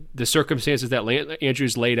circumstances that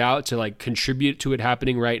Andrew's laid out to like contribute to it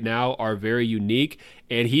happening right now are very unique,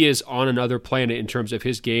 and he is on another planet in terms of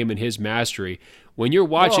his game and his mastery. When you're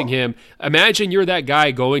watching him, imagine you're that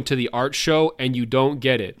guy going to the art show and you don't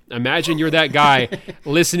get it. Imagine you're that guy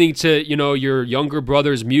listening to, your younger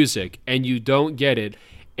brother's music and you don't get it.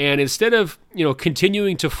 And instead of,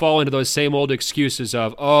 continuing to fall into those same old excuses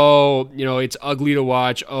of, it's ugly to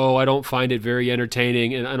watch, I don't find it very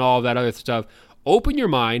entertaining, and all of that other stuff, open your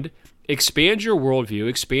mind, expand your worldview,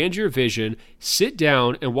 expand your vision, sit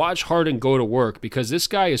down and watch Harden go to work, because this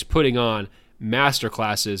guy is putting on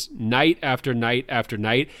masterclasses night after night after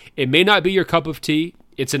night. It may not be your cup of tea.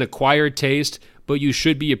 It's an acquired taste, but you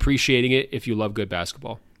should be appreciating it if you love good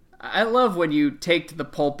basketball. I love when you take to the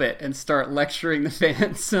pulpit and start lecturing the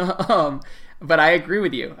fans. But I agree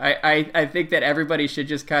with you. I think that everybody should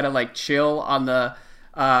just kind of like chill on the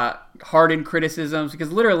Harden criticisms,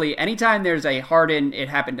 because literally anytime there's a Harden, it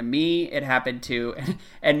happened to me, it happened to,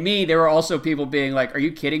 and me, there were also people being like, are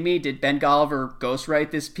you kidding me? Did Ben Golliver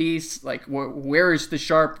ghostwrite this piece? Like, where is the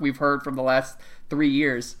sharp we've heard from the last 3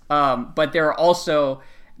 years? But there are also,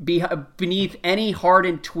 beneath any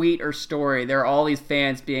Harden tweet or story, there are all these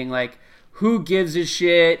fans being like, who gives a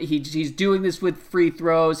shit? He's doing this with free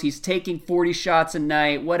throws. He's taking 40 shots a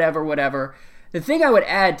night, whatever. The thing I would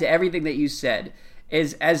add to everything that you said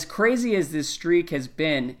is, as crazy as this streak has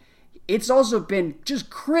been, it's also been just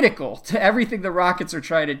critical to everything the Rockets are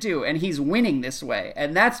trying to do, and he's winning this way.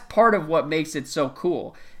 And that's part of what makes it so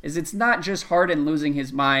cool, is it's not just Harden losing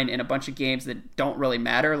his mind in a bunch of games that don't really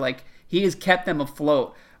matter. Like, he has kept them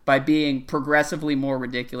afloat by being progressively more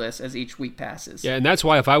ridiculous as each week passes. Yeah, and that's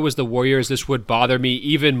why if I was the Warriors, this would bother me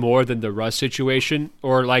even more than the Russ situation,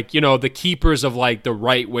 or like, the keepers of like the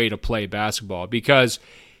right way to play basketball, because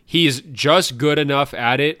he's just good enough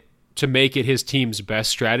at it to make it his team's best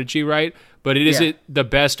strategy, right? But it isn't the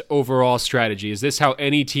best overall strategy. Is this how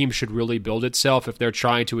any team should really build itself if they're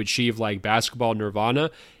trying to achieve like basketball nirvana?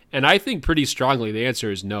 And I think pretty strongly the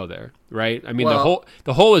answer is no there, right? I mean,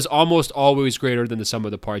 the whole is almost always greater than the sum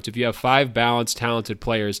of the parts. If you have 5 balanced, talented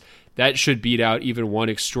players, that should beat out even one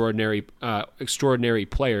extraordinary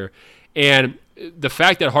player. And the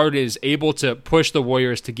fact that Harden is able to push the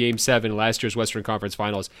Warriors to Game 7 last year's Western Conference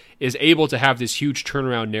Finals, is able to have this huge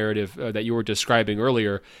turnaround narrative that you were describing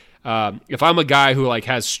earlier. If I'm a guy who like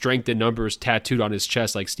has strength in numbers tattooed on his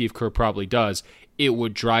chest like Steve Kerr probably does, it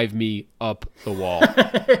would drive me up the wall.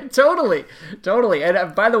 Totally.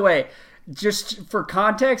 And by the way, just for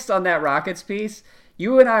context on that Rockets piece,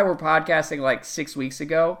 you and I were podcasting like 6 weeks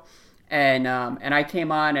ago, and I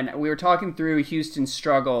came on and we were talking through Houston's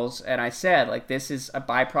struggles, and I said, like, this is a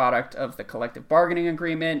byproduct of the collective bargaining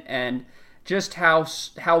agreement and just how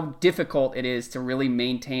difficult it is to really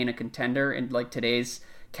maintain a contender in like today's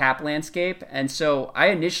cap landscape. And so I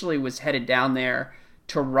initially was headed down there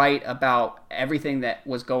to write about everything that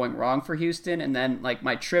was going wrong for Houston, and then like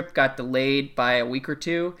my trip got delayed by a week or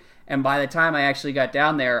two, and by the time I actually got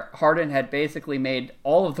down there, Harden had basically made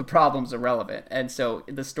all of the problems irrelevant, and so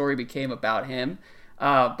the story became about him.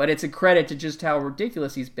 But it's a credit to just how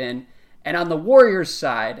ridiculous he's been. And on the Warriors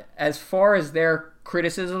side, as far as their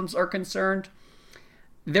criticisms are concerned,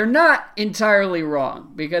 they're not entirely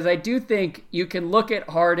wrong, because I do think you can look at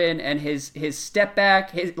Harden and his step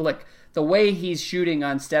back, the way he's shooting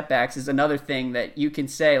on step backs is another thing that you can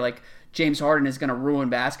say, like, James Harden is going to ruin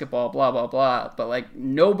basketball, blah, blah, blah. But, like,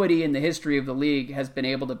 nobody in the history of the league has been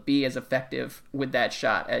able to be as effective with that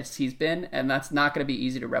shot as he's been, and that's not going to be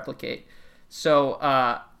easy to replicate. So,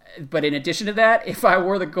 but in addition to that, if I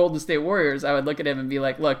were the Golden State Warriors, I would look at him and be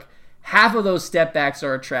like, look, half of those step backs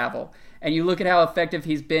are a travel. And you look at how effective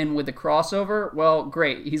he's been with the crossover, well,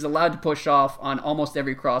 great. He's allowed to push off on almost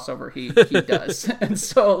every crossover he does. And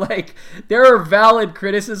so, like, there are valid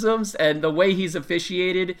criticisms, and the way he's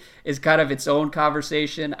officiated is kind of its own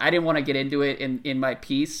conversation. I didn't want to get into it in my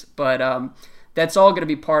piece, but that's all going to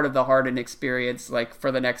be part of the Harden experience, like,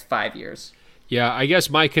 for the next 5 years. Yeah, I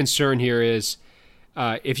guess my concern here is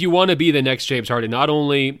if you want to be the next James Harden, not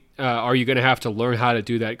only are you going to have to learn how to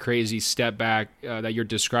do that crazy step back that you're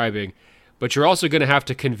describing, but you're also going to have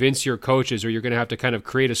to convince your coaches, or you're going to have to kind of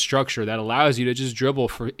create a structure that allows you to just dribble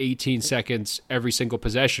for 18 seconds every single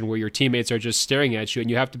possession where your teammates are just staring at you, and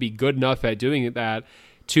you have to be good enough at doing that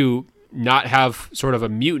to not have sort of a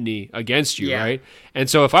mutiny against you, right? And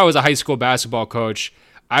so if I was a high school basketball coach,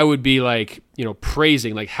 I would be like,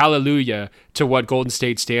 praising, like, hallelujah to what Golden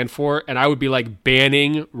State stand for. And I would be like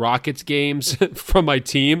banning Rockets games from my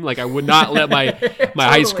team. Like, I would not let my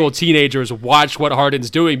high school teenagers watch what Harden's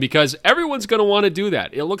doing, because everyone's going to want to do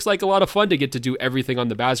that. It looks like a lot of fun to get to do everything on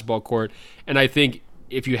the basketball court. And I think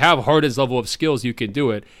if you have Harden's level of skills, you can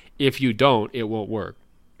do it. If you don't, it won't work.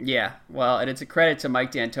 Yeah, well, and it's a credit to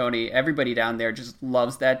Mike D'Antoni. Everybody down there just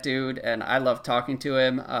loves that dude, and I love talking to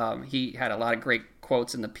him. He had a lot of great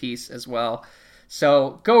quotes in the piece as well.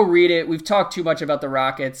 So go read it. We've talked too much about the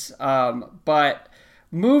Rockets, but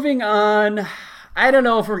moving on, I don't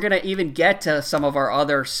know if we're going to even get to some of our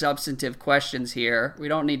other substantive questions here. We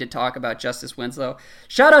don't need to talk about Justice Winslow.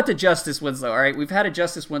 Shout out to Justice Winslow, all right? We've had a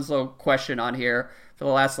Justice Winslow question on here for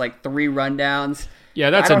the last, 3 rundowns. Yeah,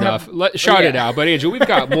 that's enough. Shout it out. But Andrew, we've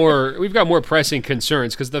got more pressing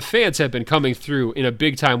concerns, because the fans have been coming through in a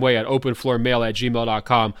big time way at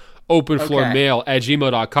openfloormail@gmail.com,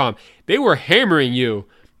 openfloormail@gmail.com. They were hammering you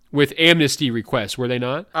with amnesty requests, were they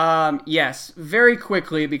not? Yes, very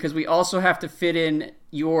quickly, because we also have to fit in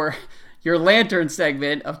your your Lantern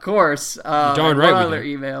segment, of course. Darn right. One other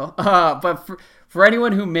email. But for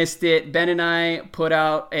anyone who missed it, Ben and I put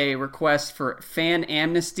out a request for fan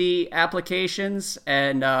amnesty applications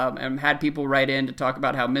and had people write in to talk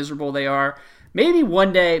about how miserable they are. Maybe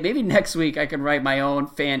one day, maybe next week, I can write my own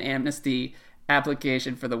fan amnesty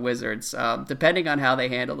application for the Wizards, depending on how they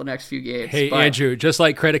handle the next few games. Hey, Andrew, just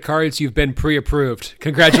like credit cards, you've been pre-approved.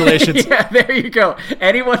 Congratulations. Yeah, there you go.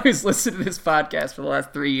 Anyone who's listened to this podcast for the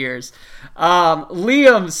last 3 years.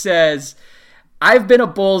 Liam says, I've been a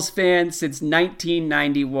Bulls fan since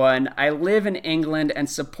 1991. I live in England and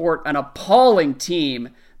support an appalling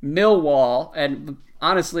team, Millwall. And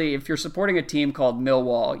honestly, if you're supporting a team called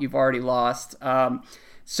Millwall, you've already lost.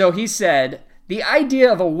 So he said, the idea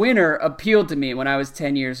of a winner appealed to me when I was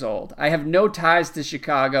 10 years old. I have no ties to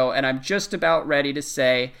Chicago, and I'm just about ready to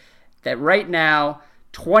say that right now,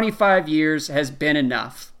 25 years has been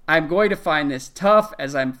enough. I'm going to find this tough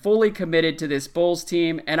as I'm fully committed to this Bulls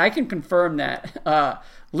team, and I can confirm that.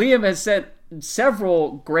 Liam has sent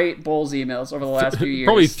several great Bulls emails over the last few years.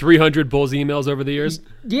 Probably 300 Bulls emails over the years.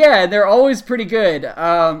 Yeah, they're always pretty good.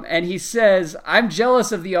 And he says, I'm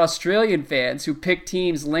jealous of the Australian fans who pick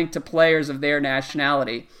teams linked to players of their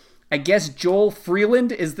nationality. I guess Joel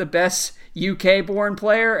Freeland is the best UK-born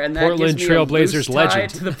player, and that Portland gives me Trail a Blazers loose tie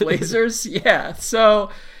legend to the Blazers. Yeah, so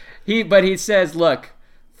he says, look,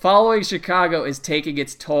 following Chicago is taking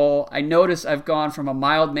its toll. I notice I've gone from a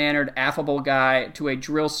mild-mannered, affable guy to a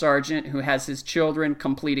drill sergeant who has his children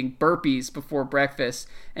completing burpees before breakfast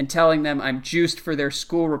and telling them I'm juiced for their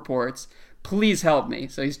school reports. Please help me.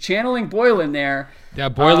 So he's channeling Boylan there.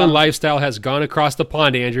 That Boylan lifestyle has gone across the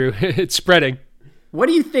pond, Andrew. It's spreading. What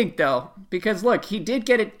do you think, though? Because, look, he did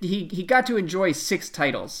get it. He got to enjoy 6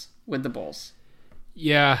 titles with the Bulls.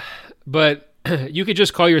 Yeah, but you could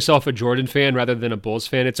just call yourself a Jordan fan rather than a Bulls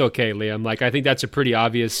fan. It's okay, Liam. Like, I think that's a pretty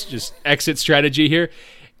obvious just exit strategy here.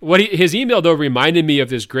 His email, though, reminded me of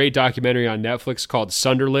this great documentary on Netflix called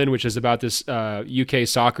Sunderland, which is about this UK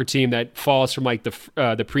soccer team that falls from like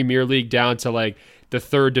the Premier League down to like the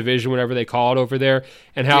 3rd division, whatever they call it over there,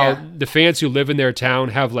 and how the fans who live in their town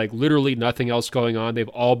have like literally nothing else going on. They've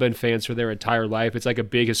all been fans for their entire life. It's like a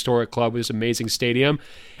big historic club with this amazing stadium.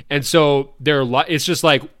 And so it's just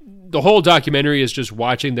like the whole documentary is just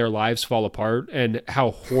watching their lives fall apart and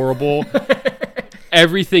how horrible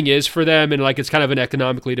everything is for them. And like, it's kind of an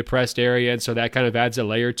economically depressed area. And so that kind of adds a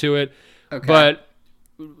layer to it. Okay. But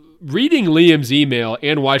reading Liam's email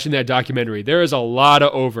and watching that documentary, there is a lot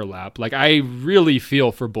of overlap. Like, I really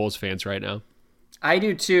feel for Bulls fans right now. I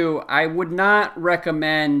do too. I would not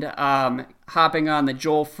recommend hopping on the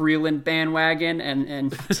Joel Freeland bandwagon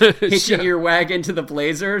and hitching your wagon to the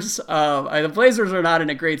Blazers. The Blazers are not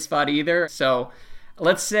in a great spot either. So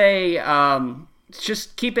let's say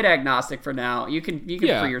just keep it agnostic for now. You can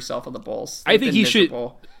free yourself of the Bulls. I think he should.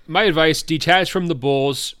 My advice: detach from the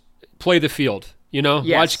Bulls, play the field.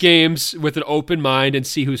 Watch games with an open mind and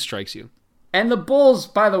see who strikes you. And the Bulls,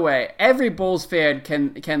 by the way, every Bulls fan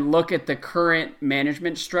can look at the current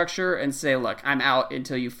management structure and say, look, I'm out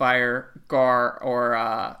until you fire Gar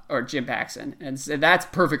or Jim Paxson. And so that's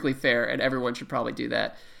perfectly fair, and everyone should probably do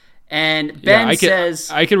that. And Ben says...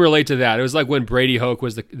 I can relate to that. It was like when Brady Hoke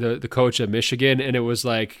was the coach at Michigan, and it was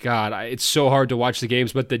like, God, it's so hard to watch the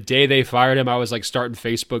games. But the day they fired him, I was like starting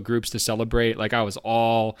Facebook groups to celebrate. Like, I was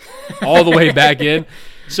all the way back in.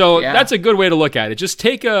 So that's a good way to look at it. Just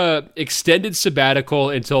take a extended sabbatical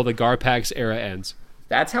until the Garpax era ends.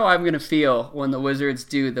 That's how I'm going to feel when the Wizards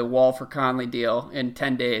do the Wall for Conley deal in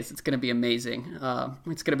 10 days. It's going to be amazing.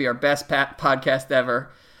 It's going to be our best podcast ever.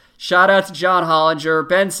 Shout out to John Hollinger.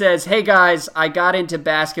 Ben says, hey guys, I got into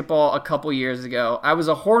basketball a couple years ago. I was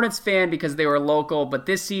a Hornets fan because they were local, but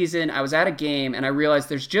this season I was at a game and I realized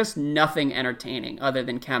there's just nothing entertaining other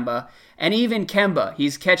than Kemba. And even Kemba,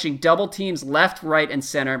 he's catching double teams left, right, and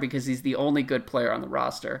center because he's the only good player on the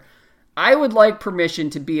roster. I would like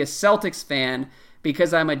permission to be a Celtics fan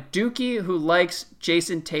because I'm a Dookie who likes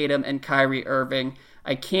Jason Tatum and Kyrie Irving.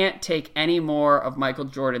 I can't take any more of Michael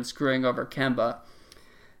Jordan screwing over Kemba.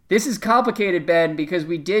 This is complicated, Ben, because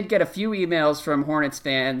we did get a few emails from Hornets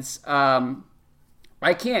fans.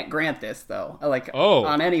 I can't grant this, though,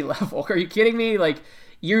 on any level. Are you kidding me? Like,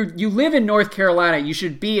 you live in North Carolina, you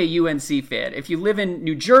should be a UNC fan. If you live in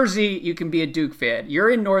New Jersey, you can be a Duke fan. You're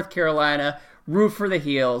in North Carolina, root for the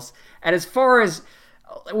Heels. And as far as...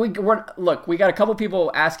 we got a couple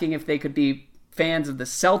people asking if they could be fans of the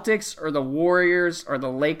Celtics or the Warriors or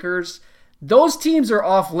the Lakers. Those teams are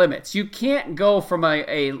off limits. You can't go from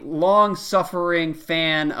a long-suffering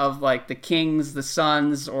fan of like the Kings, the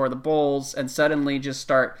Suns, or the Bulls and suddenly just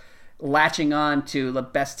start latching on to the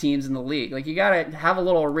best teams in the league. Like, you got to have a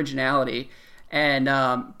little originality. And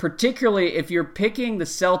particularly if you're picking the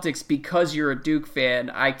Celtics because you're a Duke fan,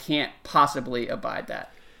 I can't possibly abide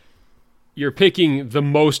that. You're picking the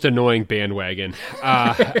most annoying bandwagon.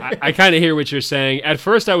 I kind of hear what you're saying. At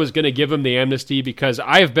first, I was going to give him the amnesty because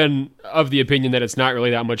I have been of the opinion that it's not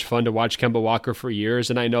really that much fun to watch Kemba Walker for years,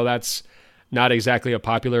 and I know that's not exactly a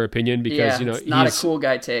popular opinion because it's not a cool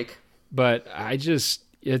guy take. But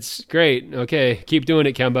it's great. Okay, keep doing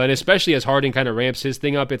it, Kemba, and especially as Harden kind of ramps his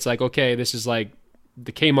thing up, it's like, okay, this is like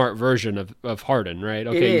the Kmart version of Harden, right?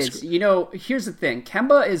 Okay, it is. Here's the thing: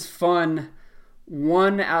 Kemba is fun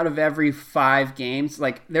 1 out of every 5 games.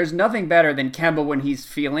 Like, there's nothing better than Kemba when he's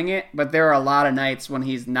feeling it, but there are a lot of nights when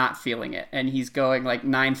he's not feeling it and he's going like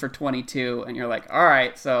 9 for 22 and you're like, all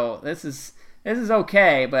right, so this is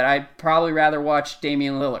okay, but I'd probably rather watch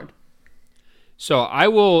Damian Lillard. So I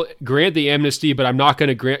will grant the amnesty, but I'm not going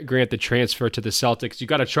to grant the transfer to the Celtics. You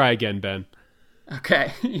got to try again, Ben.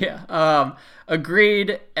 Okay, yeah.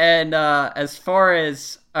 Agreed. And as far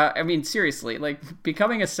as, seriously, like,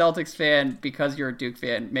 becoming a Celtics fan because you're a Duke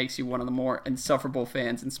fan makes you one of the more insufferable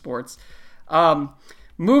fans in sports.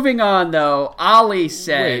 Moving on, though, Ollie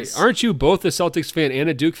says... Wait, aren't you both a Celtics fan and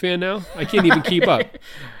a Duke fan now? I can't even keep up.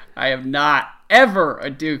 I am not ever a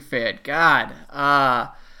Duke fan. God.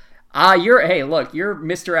 You're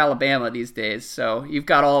Mr. Alabama these days, so you've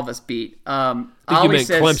got all of us beat. I think you meant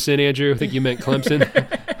Clemson, Andrew. I think you meant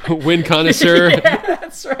Clemson. Win connoisseur. Yeah,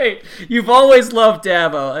 that's right. You've always loved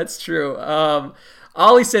Dabo. That's true.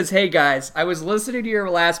 Ollie says, hey guys, I was listening to your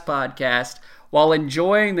last podcast while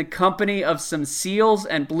enjoying the company of some seals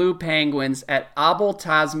and blue penguins at Abel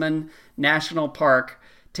Tasman National Park,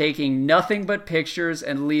 taking nothing but pictures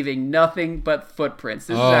and leaving nothing but footprints.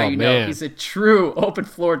 This is how you know he's a true open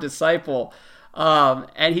floor disciple.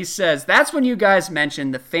 And he says, that's when you guys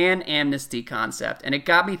mentioned the fan amnesty concept, and it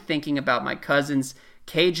got me thinking about my cousins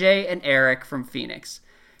KJ and Eric from Phoenix.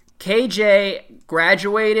 KJ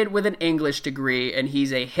graduated with an English degree, and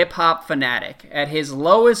he's a hip-hop fanatic. At his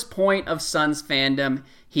lowest point of Suns fandom,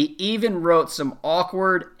 he even wrote some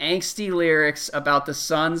awkward, angsty lyrics about the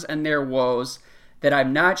Suns and their woes that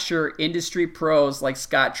I'm not sure industry pros like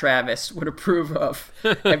Scott Travis would approve of.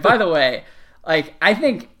 And by the way, like, I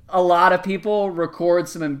think a lot of people record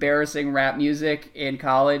some embarrassing rap music in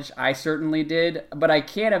college. I certainly did, but I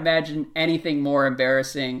can't imagine anything more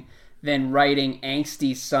embarrassing than writing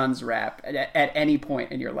angsty Suns rap at any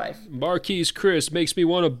point in your life. Marquise Chris makes me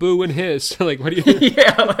want to boo and hiss. Like, what do you...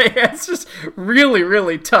 Yeah, like, it's just really,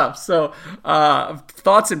 really tough. So,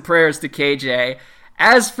 thoughts and prayers to KJ.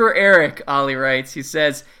 As for Eric, Ollie writes, he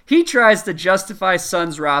says, he tries to justify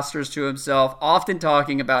Suns rosters to himself, often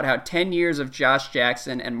talking about how 10 years of Josh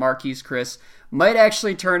Jackson and Marquise Chris might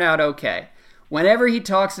actually turn out okay. Whenever he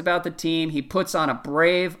talks about the team, he puts on a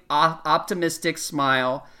brave, optimistic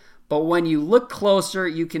smile, but when you look closer,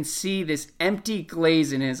 you can see this empty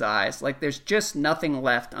glaze in his eyes, like there's just nothing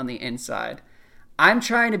left on the inside. I'm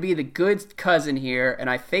trying to be the good cousin here, and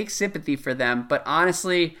I fake sympathy for them, but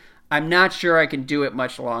honestly, I'm not sure I can do it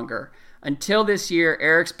much longer. Until this year,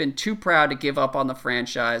 Eric's been too proud to give up on the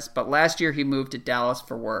franchise, but last year he moved to Dallas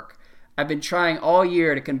for work. I've been trying all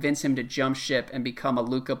year to convince him to jump ship and become a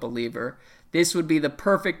Luka believer. This would be the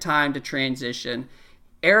perfect time to transition.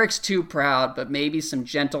 Eric's too proud, but maybe some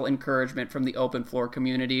gentle encouragement from the open floor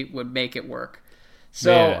community would make it work.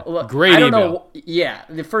 So, look, great I don't email. know. Yeah,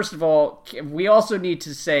 first of all, we also need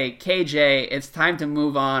to say, KJ, it's time to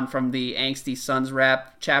move on from the angsty Suns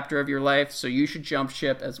rap chapter of your life, so you should jump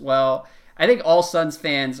ship as well. I think all Suns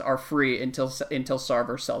fans are free until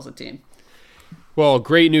Sarver sells a team. Well,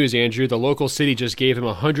 great news, Andrew. The local city just gave him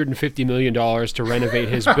 $150 million to renovate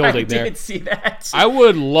his building there. I did see that. I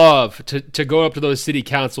would love to go up to those city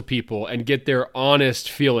council people and get their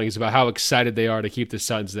honest feelings about how excited they are to keep the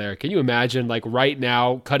Suns there. Can you imagine, like, right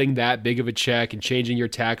now, cutting that big of a check and changing your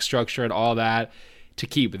tax structure and all that to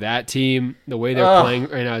keep that team the way they're playing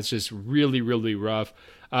right now? It's just really, really rough.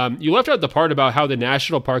 You left out the part about how the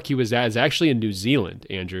national park he was at is actually in New Zealand,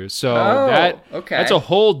 Andrew. So that's a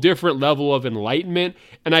whole different level of enlightenment.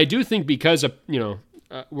 And I do think because of,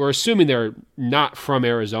 we're assuming they're not from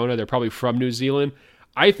Arizona, they're probably from New Zealand.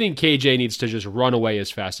 I think KJ needs to just run away as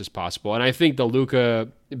fast as possible. And I think the Luka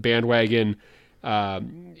bandwagon,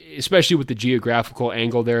 especially with the geographical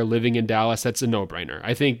angle there, living in Dallas, that's a no-brainer.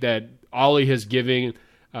 I think that Ollie has given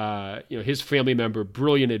his family member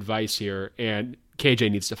brilliant advice here, and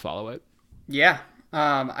KJ needs to follow it. Yeah,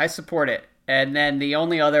 I support it. And then the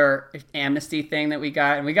only other amnesty thing that we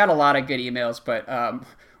got, and we got a lot of good emails, but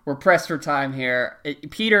we're pressed for time here.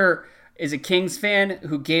 Peter is a Kings fan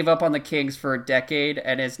who gave up on the Kings for a decade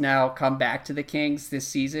and has now come back to the Kings this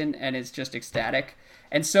season and is just ecstatic.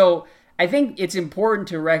 And so I think it's important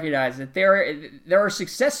to recognize that there are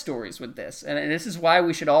success stories with this, and this is why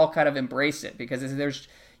we should all kind of embrace it, because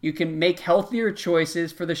you can make healthier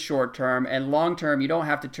choices for the short term, and long term you don't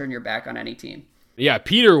have to turn your back on any team. Yeah,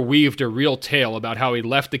 Peter weaved a real tale about how he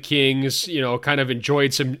left the Kings, kind of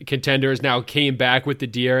enjoyed some contenders, now came back with the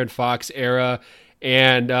De'Aaron Fox era,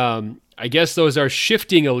 and I guess those are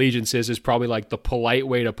shifting allegiances is probably like the polite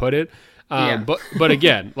way to put it. But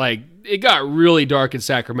again, like, it got really dark in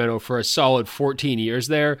Sacramento for a solid 14 years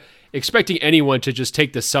there. Expecting anyone to just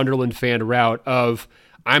take the Sunderland fan route of,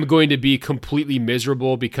 I'm going to be completely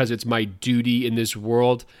miserable because it's my duty in this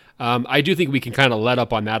world. I do think we can kind of let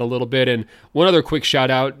up on that a little bit. And one other quick shout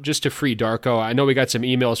out just to Free Darko. I know we got some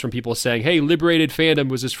emails from people saying, hey, liberated fandom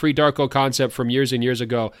was this Free Darko concept from years and years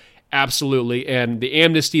ago. Absolutely. And the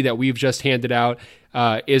amnesty that we've just handed out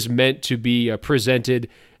is meant to be presented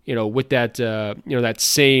with that, that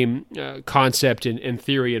same concept and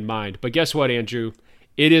theory in mind. But guess what, Andrew?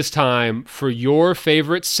 It is time for your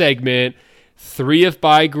favorite segment, 3th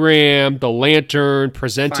by Graham, the Lantern,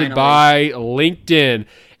 presented by LinkedIn.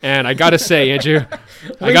 And I got to say, Andrew,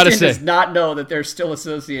 LinkedIn does not know that they're still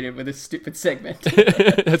associated with this stupid segment.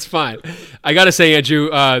 That's fine. I got to say, Andrew,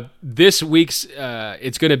 this week's,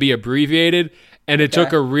 it's going to be abbreviated, and it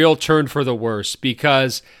took a real turn for the worse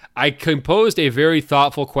because I composed a very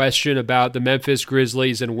thoughtful question about the Memphis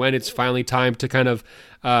Grizzlies and when it's finally time to kind of,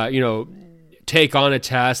 take on a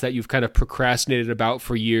task that you've kind of procrastinated about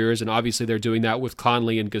for years. And obviously they're doing that with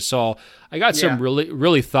Conley and Gasol. I got some really,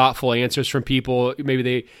 really thoughtful answers from people. Maybe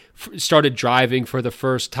they started driving for the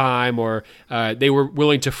first time, or they were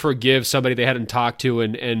willing to forgive somebody they hadn't talked to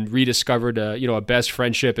and rediscovered a best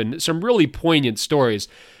friendship, and some really poignant stories.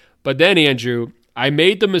 But then, Andrew, I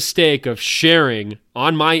made the mistake of sharing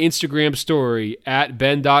on my Instagram story at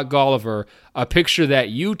ben.golliver a picture that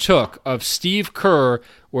you took of Steve Kerr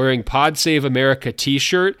wearing Pod Save America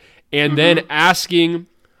t-shirt, and then asking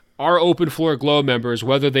our Open Floor Glow members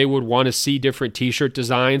whether they would want to see different t-shirt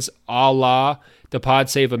designs a la the Pod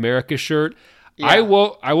Save America shirt. Yeah.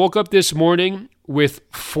 I woke up this morning with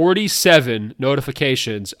 47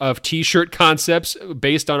 notifications of t-shirt concepts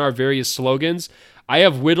based on our various slogans. I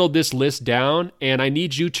have whittled this list down, and I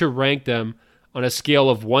need you to rank them on a scale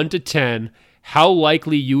of 1 to 10, how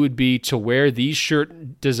likely you would be to wear these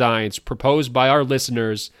shirt designs proposed by our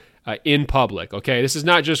listeners in public. Okay, this is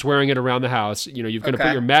not just wearing it around the house. You're going to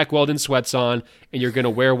put your Mack Weldon sweats on, and you're going to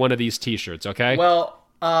wear one of these t-shirts, okay? Well,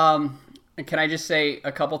 can I just say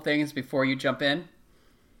a couple things before you jump in?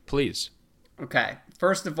 Please. Okay,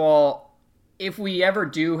 first of all, if we ever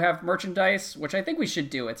do have merchandise, which I think we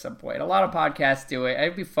should do at some point, a lot of podcasts do it,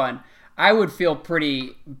 it'd be fun. I would feel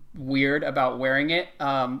pretty weird about wearing it,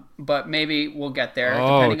 but maybe we'll get there.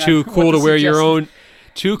 Oh, too cool to wear your own.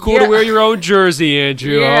 Too cool to wear your own jersey,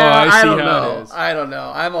 Andrew. Yeah, I don't know. I don't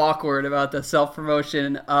know. I'm awkward about the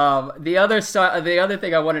self-promotion. The other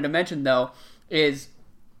thing I wanted to mention, though, is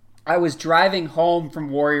I was driving home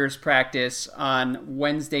from Warriors practice on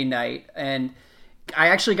Wednesday night, and I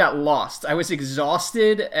actually got lost. I was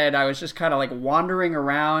exhausted, and I was just kind of like wandering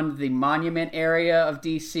around the monument area of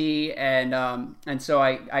DC, and so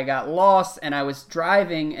I got lost, and I was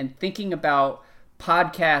driving and thinking about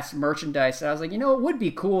podcast merchandise, and I was like, it would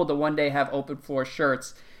be cool to one day have open floor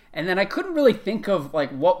shirts, and then I couldn't really think of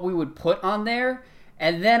like what we would put on there,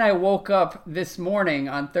 and then I woke up this morning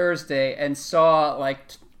on Thursday and saw like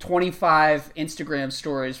 25 Instagram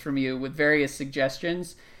stories from you with various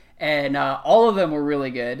suggestions. And all of them were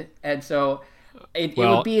really good, and so it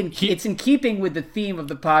would be it's in keeping with the theme of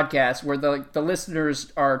the podcast, where the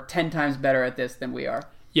listeners are 10 times better at this than we are.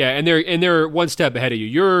 Yeah, and they're one step ahead of you.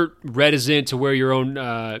 You're reticent to wear your own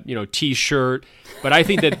t-shirt, but I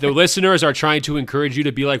think that the listeners are trying to encourage you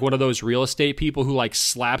to be like one of those real estate people who like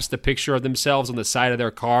slaps the picture of themselves on the side of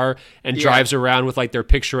their car and drives around with like their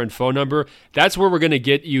picture and phone number. That's where we're going to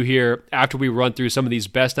get you here after we run through some of these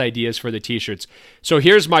best ideas for the t-shirts. So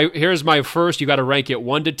here's my first. You got to rank it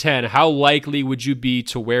 1 to 10. How likely would you be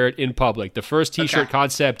to wear it in public? The first t-shirt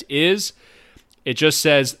concept is, it just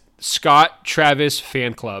says Scott Travis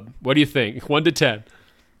Fan Club. What do you think? 1 to 10.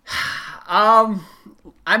 I'm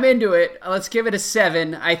into it. Let's give it a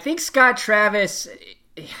 7. I think Scott Travis,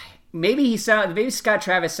 maybe Scott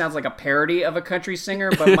Travis sounds like a parody of a country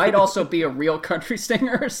singer, but might also be a real country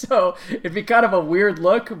singer. So it'd be kind of a weird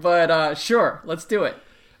look, but sure, let's do it.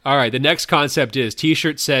 All right, the next concept is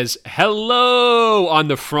t-shirt says hello on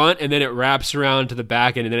the front, and then it wraps around to the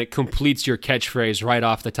back, and then it completes your catchphrase right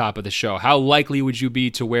off the top of the show. How likely would you be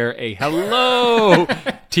to wear a hello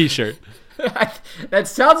t-shirt. That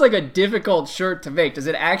sounds like a difficult shirt to make. Does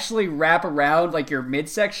it actually wrap around like your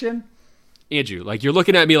midsection? Andrew, like you're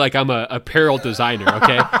looking at me like I'm a apparel designer,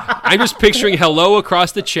 okay? I'm just picturing hello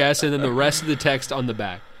across the chest and then the rest of the text on the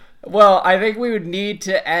back. Well, I think we would need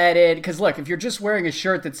to add in, because look, if you're just wearing a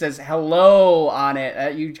shirt that says hello on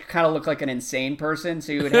it, you kind of look like an insane person.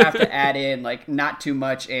 So you would have to add in like not too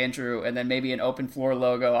much Andrew and then maybe an open floor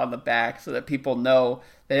logo on the back so that people know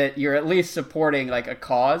that you're at least supporting like a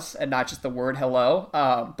cause and not just the word hello.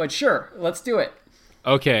 But sure, let's do it.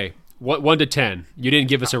 Okay, 1 to 10. You didn't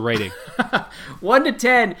give us a rating. 1 to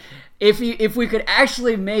 10. If we could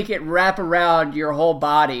actually make it wrap around your whole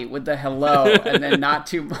body with the hello and then not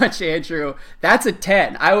too much Andrew, that's a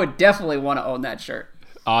 10. I would definitely want to own that shirt.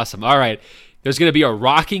 Awesome. All right. There's going to be a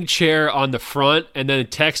rocking chair on the front and then a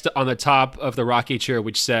text on the top of the rocking chair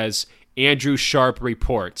which says, Andrew Sharp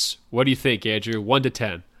reports. What do you think, Andrew? 1 to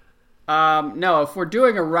 10. No, if we're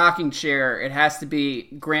doing a rocking chair, it has to be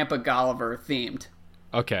Grandpa Gulliver themed.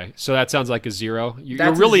 Okay, so that sounds like a 0. That's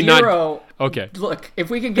you're really a 0. not. Okay. Look, if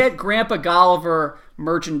we can get Grandpa Gulliver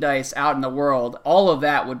merchandise out in the world, all of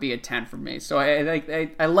that would be a 10 for me. So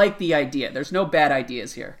I like the idea. There's no bad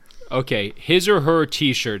ideas here. Okay, his or her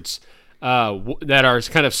t-shirts that are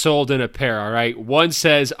kind of sold in a pair, all right? One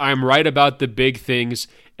says, I'm right about the big things,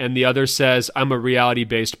 and the other says, I'm a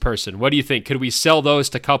reality-based person. What do you think? Could we sell those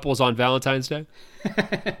to couples on Valentine's Day?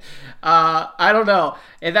 I don't know.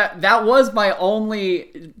 And that was my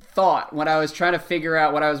only thought when I was trying to figure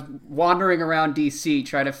out, when I was wandering around DC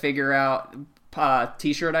trying to figure out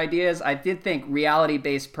t-shirt ideas. I did think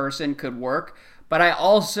reality-based person could work, but I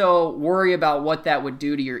also worry about what that would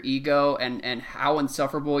do to your ego and how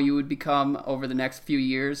insufferable you would become over the next few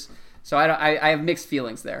years. So I have mixed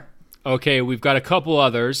feelings there. Okay, we've got a couple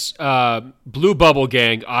others. Blue Bubble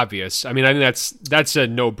Gang, obvious. I mean, I think that's a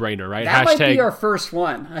no-brainer, right? That might be our first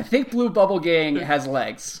one. I think Blue Bubble Gang has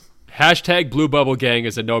legs. Hashtag Blue Bubble Gang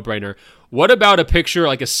is a no-brainer. What about a picture,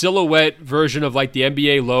 like a silhouette version of like the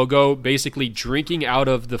NBA logo, basically drinking out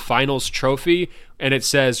of the finals trophy, and it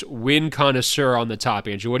says "Win Connoisseur" on the top,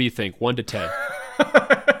 Andrew? What do you think? 1 to 10.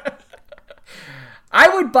 I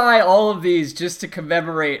would buy all of these just to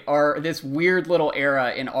commemorate this weird little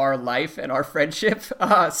era in our life and our friendship.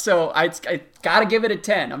 So I gotta give it a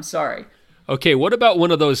 10. I'm sorry. Okay, what about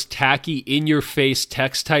one of those tacky in-your-face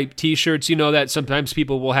text-type T-shirts, that sometimes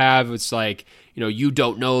people will have? It's like, you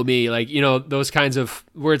don't know me, like, those kinds of,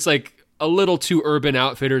 where it's like a little too Urban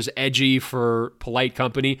Outfitters edgy for polite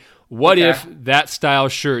company. What if that style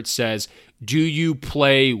shirt says, do you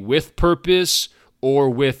play with purpose or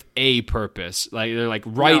with a purpose? Like, they're like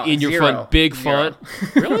in your 0. front, big 0.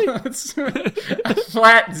 font. Really?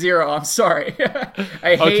 Flat 0. I'm sorry.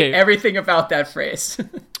 I hate everything about that phrase.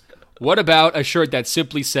 What about a shirt that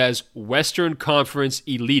simply says Western Conference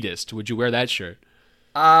Elitist? Would you wear that shirt?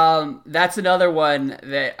 That's another one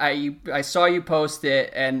that I saw you post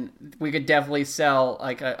it, and we could definitely sell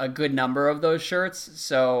like a good number of those shirts.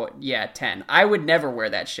 So yeah, 10. I would never wear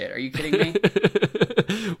that shit. Are you kidding me?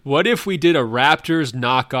 What if we did a Raptors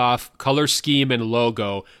knockoff color scheme and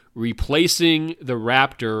logo, replacing the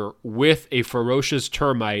Raptor with a ferocious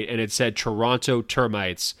termite, and it said Toronto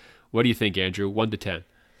Termites? What do you think, Andrew? 1 to 10.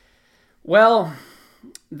 Well,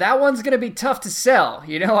 that one's going to be tough to sell.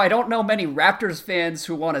 I don't know many Raptors fans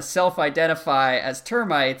who want to self-identify as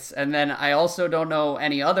termites, and then I also don't know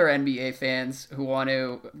any other NBA fans who want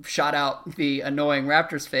to shout out the annoying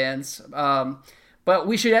Raptors fans. But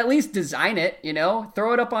we should at least design it,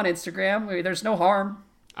 throw it up on Instagram. There's no harm.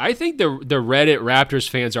 I think the Reddit Raptors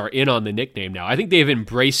fans are in on the nickname now. I think they've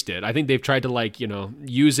embraced it. I think they've tried to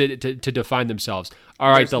use it to define themselves. All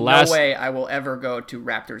right, There's no way I will ever go to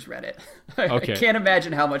Raptors Reddit. Okay. I can't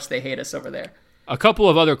imagine how much they hate us over there. A couple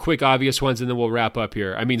of other quick obvious ones, and then we'll wrap up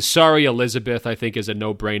here. I mean, Sorry Elizabeth, I think, is a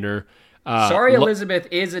no-brainer. Sorry Elizabeth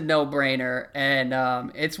is a no-brainer,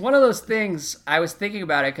 and it's one of those things. I was thinking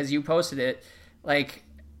about it because you posted it. Like,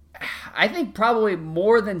 I think probably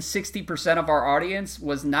more than 60% of our audience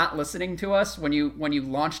was not listening to us when you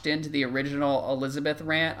launched into the original Elizabeth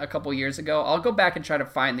rant a couple years ago. I'll go back and try to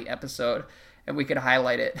find the episode, and we could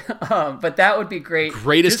highlight it. But that would be great.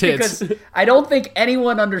 Greatest hits. Because I don't think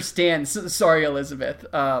anyone understands Sorry Elizabeth.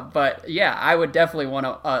 But yeah, I would definitely want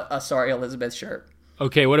a Sorry Elizabeth shirt.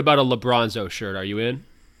 Okay, what about a LeBronzo shirt? Are you in?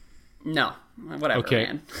 No. Whatever, okay.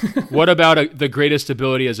 Man. What about the greatest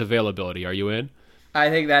ability is availability? Are you in? I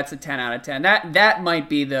think that's a 10 out of 10. That might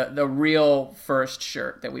be the real first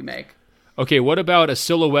shirt that we make. Okay, what about a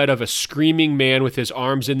silhouette of a screaming man with his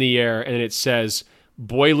arms in the air, and it says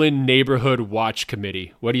Boylan Neighborhood Watch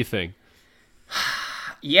Committee? What do you think?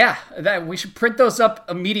 Yeah, we should print those up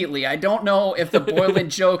immediately. I don't know if the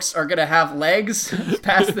Boylan jokes are going to have legs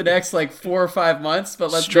past the next 4 or 5 months,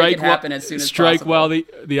 but let's make it happen as soon as possible. Strike while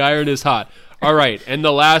the iron is hot. All right, and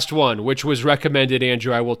the last one, which was recommended,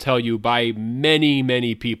 Andrew, I will tell you, by many,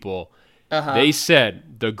 many people. They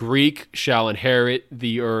said, the Greek shall inherit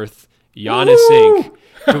the earth. Giannis Inc.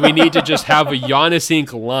 Do we need to just have a Giannis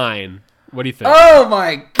Inc. line? What do you think? Oh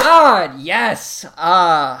my God, yes.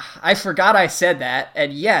 I forgot I said that.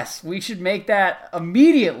 And yes, we should make that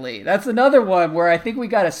immediately. That's another one where I think we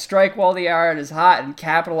got to strike while the iron is hot and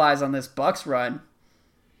capitalize on this Bucks run.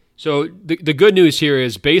 So the good news here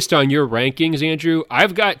is, based on your rankings, Andrew,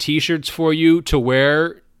 I've got T-shirts for you to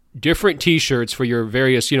wear, different T-shirts for your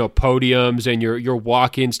various, podiums and your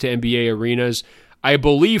walk-ins to NBA arenas, I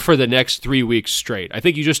believe, for the next 3 weeks straight. I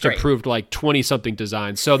think you just approved 20-something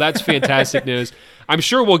designs. So that's fantastic news. I'm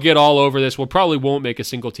sure we'll get all over this. We'll probably won't make a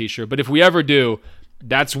single T-shirt. But if we ever do,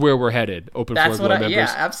 that's where we're headed. Open Floor Glow members.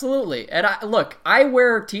 Yeah, absolutely. And I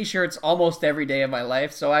wear T-shirts almost every day of my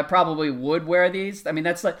life, so I probably would wear these. I mean,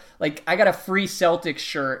 that's like I got a free Celtics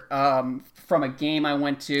shirt from a game I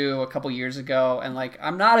went to a couple years ago, and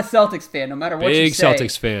I'm not a Celtics fan, no matter what you say. Big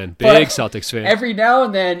Celtics fan. Every now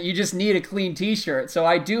and then, you just need a clean T-shirt, so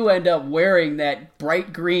I do end up wearing that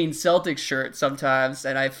bright green Celtics shirt sometimes,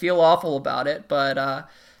 and I feel awful about it. But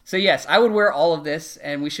so yes, I would wear all of this,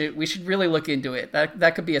 and we should really look into it.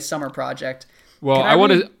 That could be a summer project. Well, I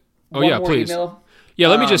want to. Oh yeah, please. Email? Yeah,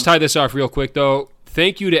 let me just tie this off real quick though.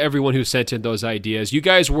 Thank you to everyone who sent in those ideas. You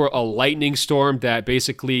guys were a lightning storm that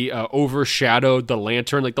basically overshadowed the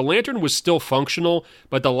lantern. The lantern was still functional,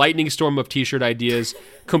 but the lightning storm of T-shirt ideas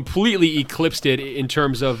completely eclipsed it in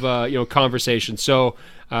terms of conversation. So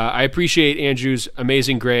I appreciate Andrew's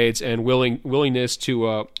amazing grades and willingness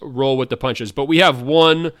to roll with the punches. But we have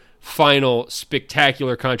one final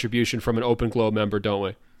spectacular contribution from an Open Glow member, don't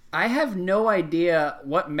we? I have no idea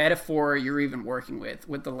what metaphor you're even working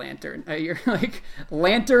with the lantern. You're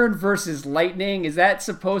lantern versus lightning. Is that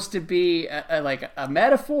supposed to be a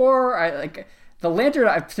metaphor? The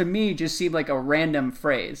lantern to me just seemed like a random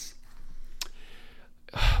phrase.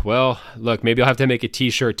 Well, look, maybe I'll have to make a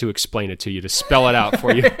T-shirt to explain it to you, to spell it out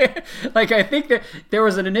for you. I think that there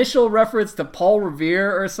was an initial reference to Paul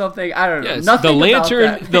Revere or something. I don't know. Yes, Nothing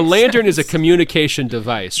the lantern is a communication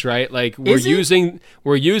device, right? We're using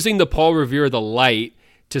the Paul Revere, the light,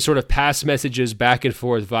 to sort of pass messages back and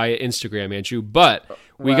forth via Instagram, Andrew. But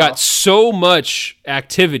we got so much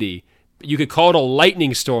activity, you could call it a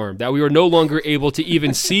lightning storm, that we were no longer able to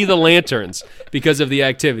even see the lanterns because of the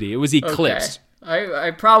activity. It was eclipsed. Okay. I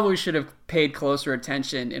probably should have paid closer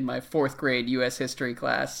attention in my 4th grade U.S. history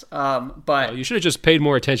class. But you should have just paid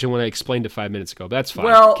more attention when I explained it 5 minutes ago. That's fine.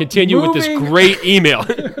 Well, continue with this great email.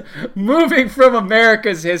 Moving from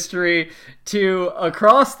America's history to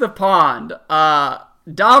across the pond,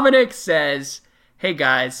 Dominic says, "Hey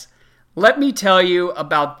guys, let me tell you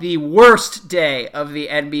about the worst day of the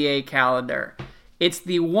NBA calendar. It's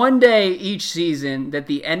the one day each season that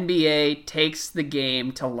the NBA takes the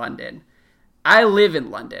game to London. I live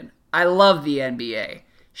in London. I love the NBA.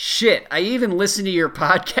 Shit, I even listen to your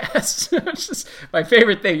podcast." It's just my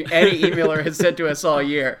favorite thing any emailer has said to us all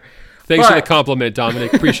year. Thanks for the compliment,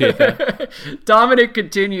 Dominic. Appreciate that. Dominic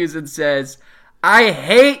continues and says, "I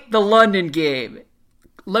hate the London game.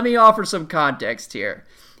 Let me offer some context here.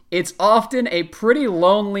 It's often a pretty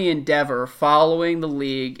lonely endeavor following the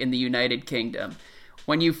league in the United Kingdom.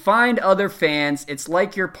 When you find other fans, it's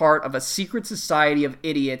like you're part of a secret society of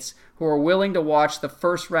idiots who are willing to watch the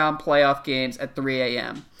first-round playoff games at 3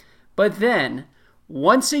 a.m. But then,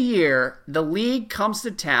 once a year, the league comes to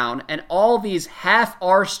town and all these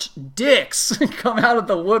half-arsed dicks come out of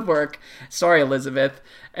the woodwork, sorry Elizabeth,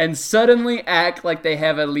 and suddenly act like they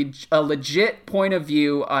have a legit point of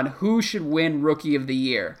view on who should win Rookie of the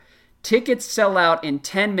Year. Tickets sell out in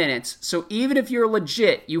 10 minutes, so even if you're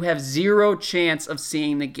legit, you have zero chance of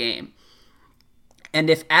seeing the game. And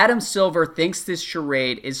if Adam Silver thinks this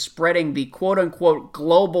charade is spreading the quote-unquote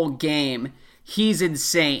global game, he's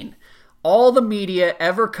insane. All the media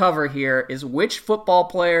ever cover here is which football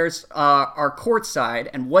players are courtside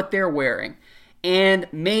and what they're wearing, and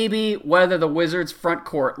maybe whether the Wizards' front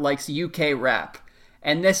court likes UK rap.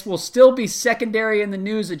 And this will still be secondary in the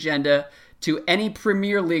news agenda to any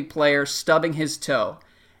Premier League player stubbing his toe.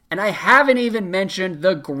 And I haven't even mentioned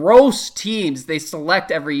the gross teams they select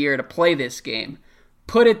every year to play this game.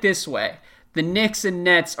 Put it this way, the Knicks and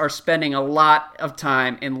Nets are spending a lot of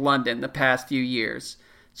time in London the past few years.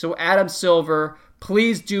 So Adam Silver,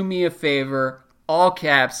 please do me a favor, all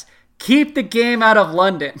caps, keep the game out of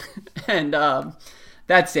London." And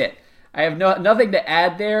that's it. I have nothing to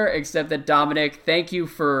add there except that, Dominic, thank you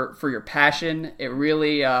for your passion. It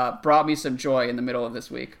really brought me some joy in the middle of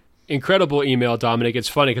this week. Incredible email, Dominic. It's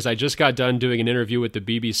funny because I just got done doing an interview with the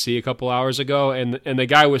BBC a couple hours ago, and the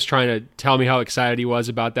guy was trying to tell me how excited he was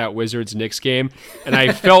about that Wizards-Knicks game, and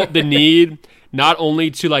I felt the need not only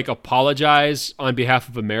to like apologize on behalf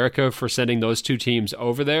of America for sending those two teams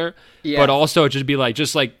over there, but also just be like,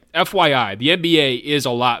 FYI, the NBA is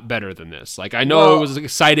a lot better than this. Like, I know it was an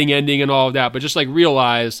exciting ending and all of that, but just like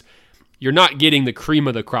realize you're not getting the cream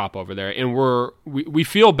of the crop over there. And we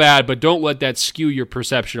feel bad, but don't let that skew your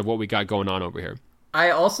perception of what we got going on over here.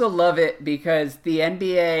 I also love it because the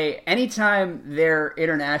NBA, anytime their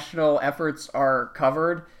international efforts are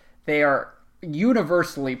covered, they are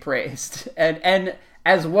universally praised. And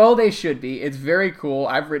as well they should be. It's very cool.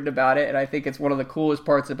 I've written about it, and I think it's one of the coolest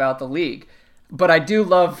parts about the league. But I do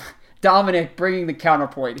love Dominic bringing the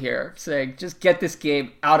counterpoint here, saying, just get this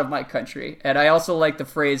game out of my country. And I also like the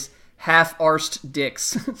phrase, half-arsed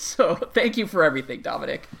dicks. So thank you for everything,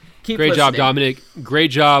 Dominic. Keep Great listening. job, Dominic.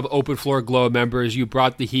 Great job, Open Floor Glow members. You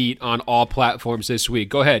brought the heat on all platforms this week.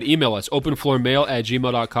 Go ahead, email us,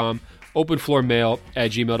 openfloormail@gmail.com,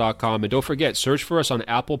 openfloormail@gmail.com. And don't forget, search for us on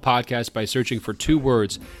Apple Podcasts by searching for 2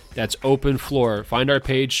 words. That's Open Floor. Find our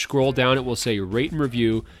page, scroll down, it will say rate and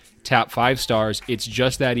review, tap 5 stars. It's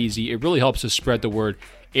just that easy. It really helps us spread the word.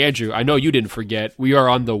 Andrew, I know you didn't forget, we are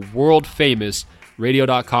on the world-famous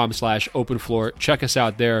radio.com/openfloor. Check us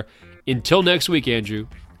out there. Until next week, Andrew,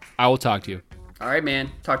 I will talk to you. All right,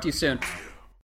 man. Talk to you soon.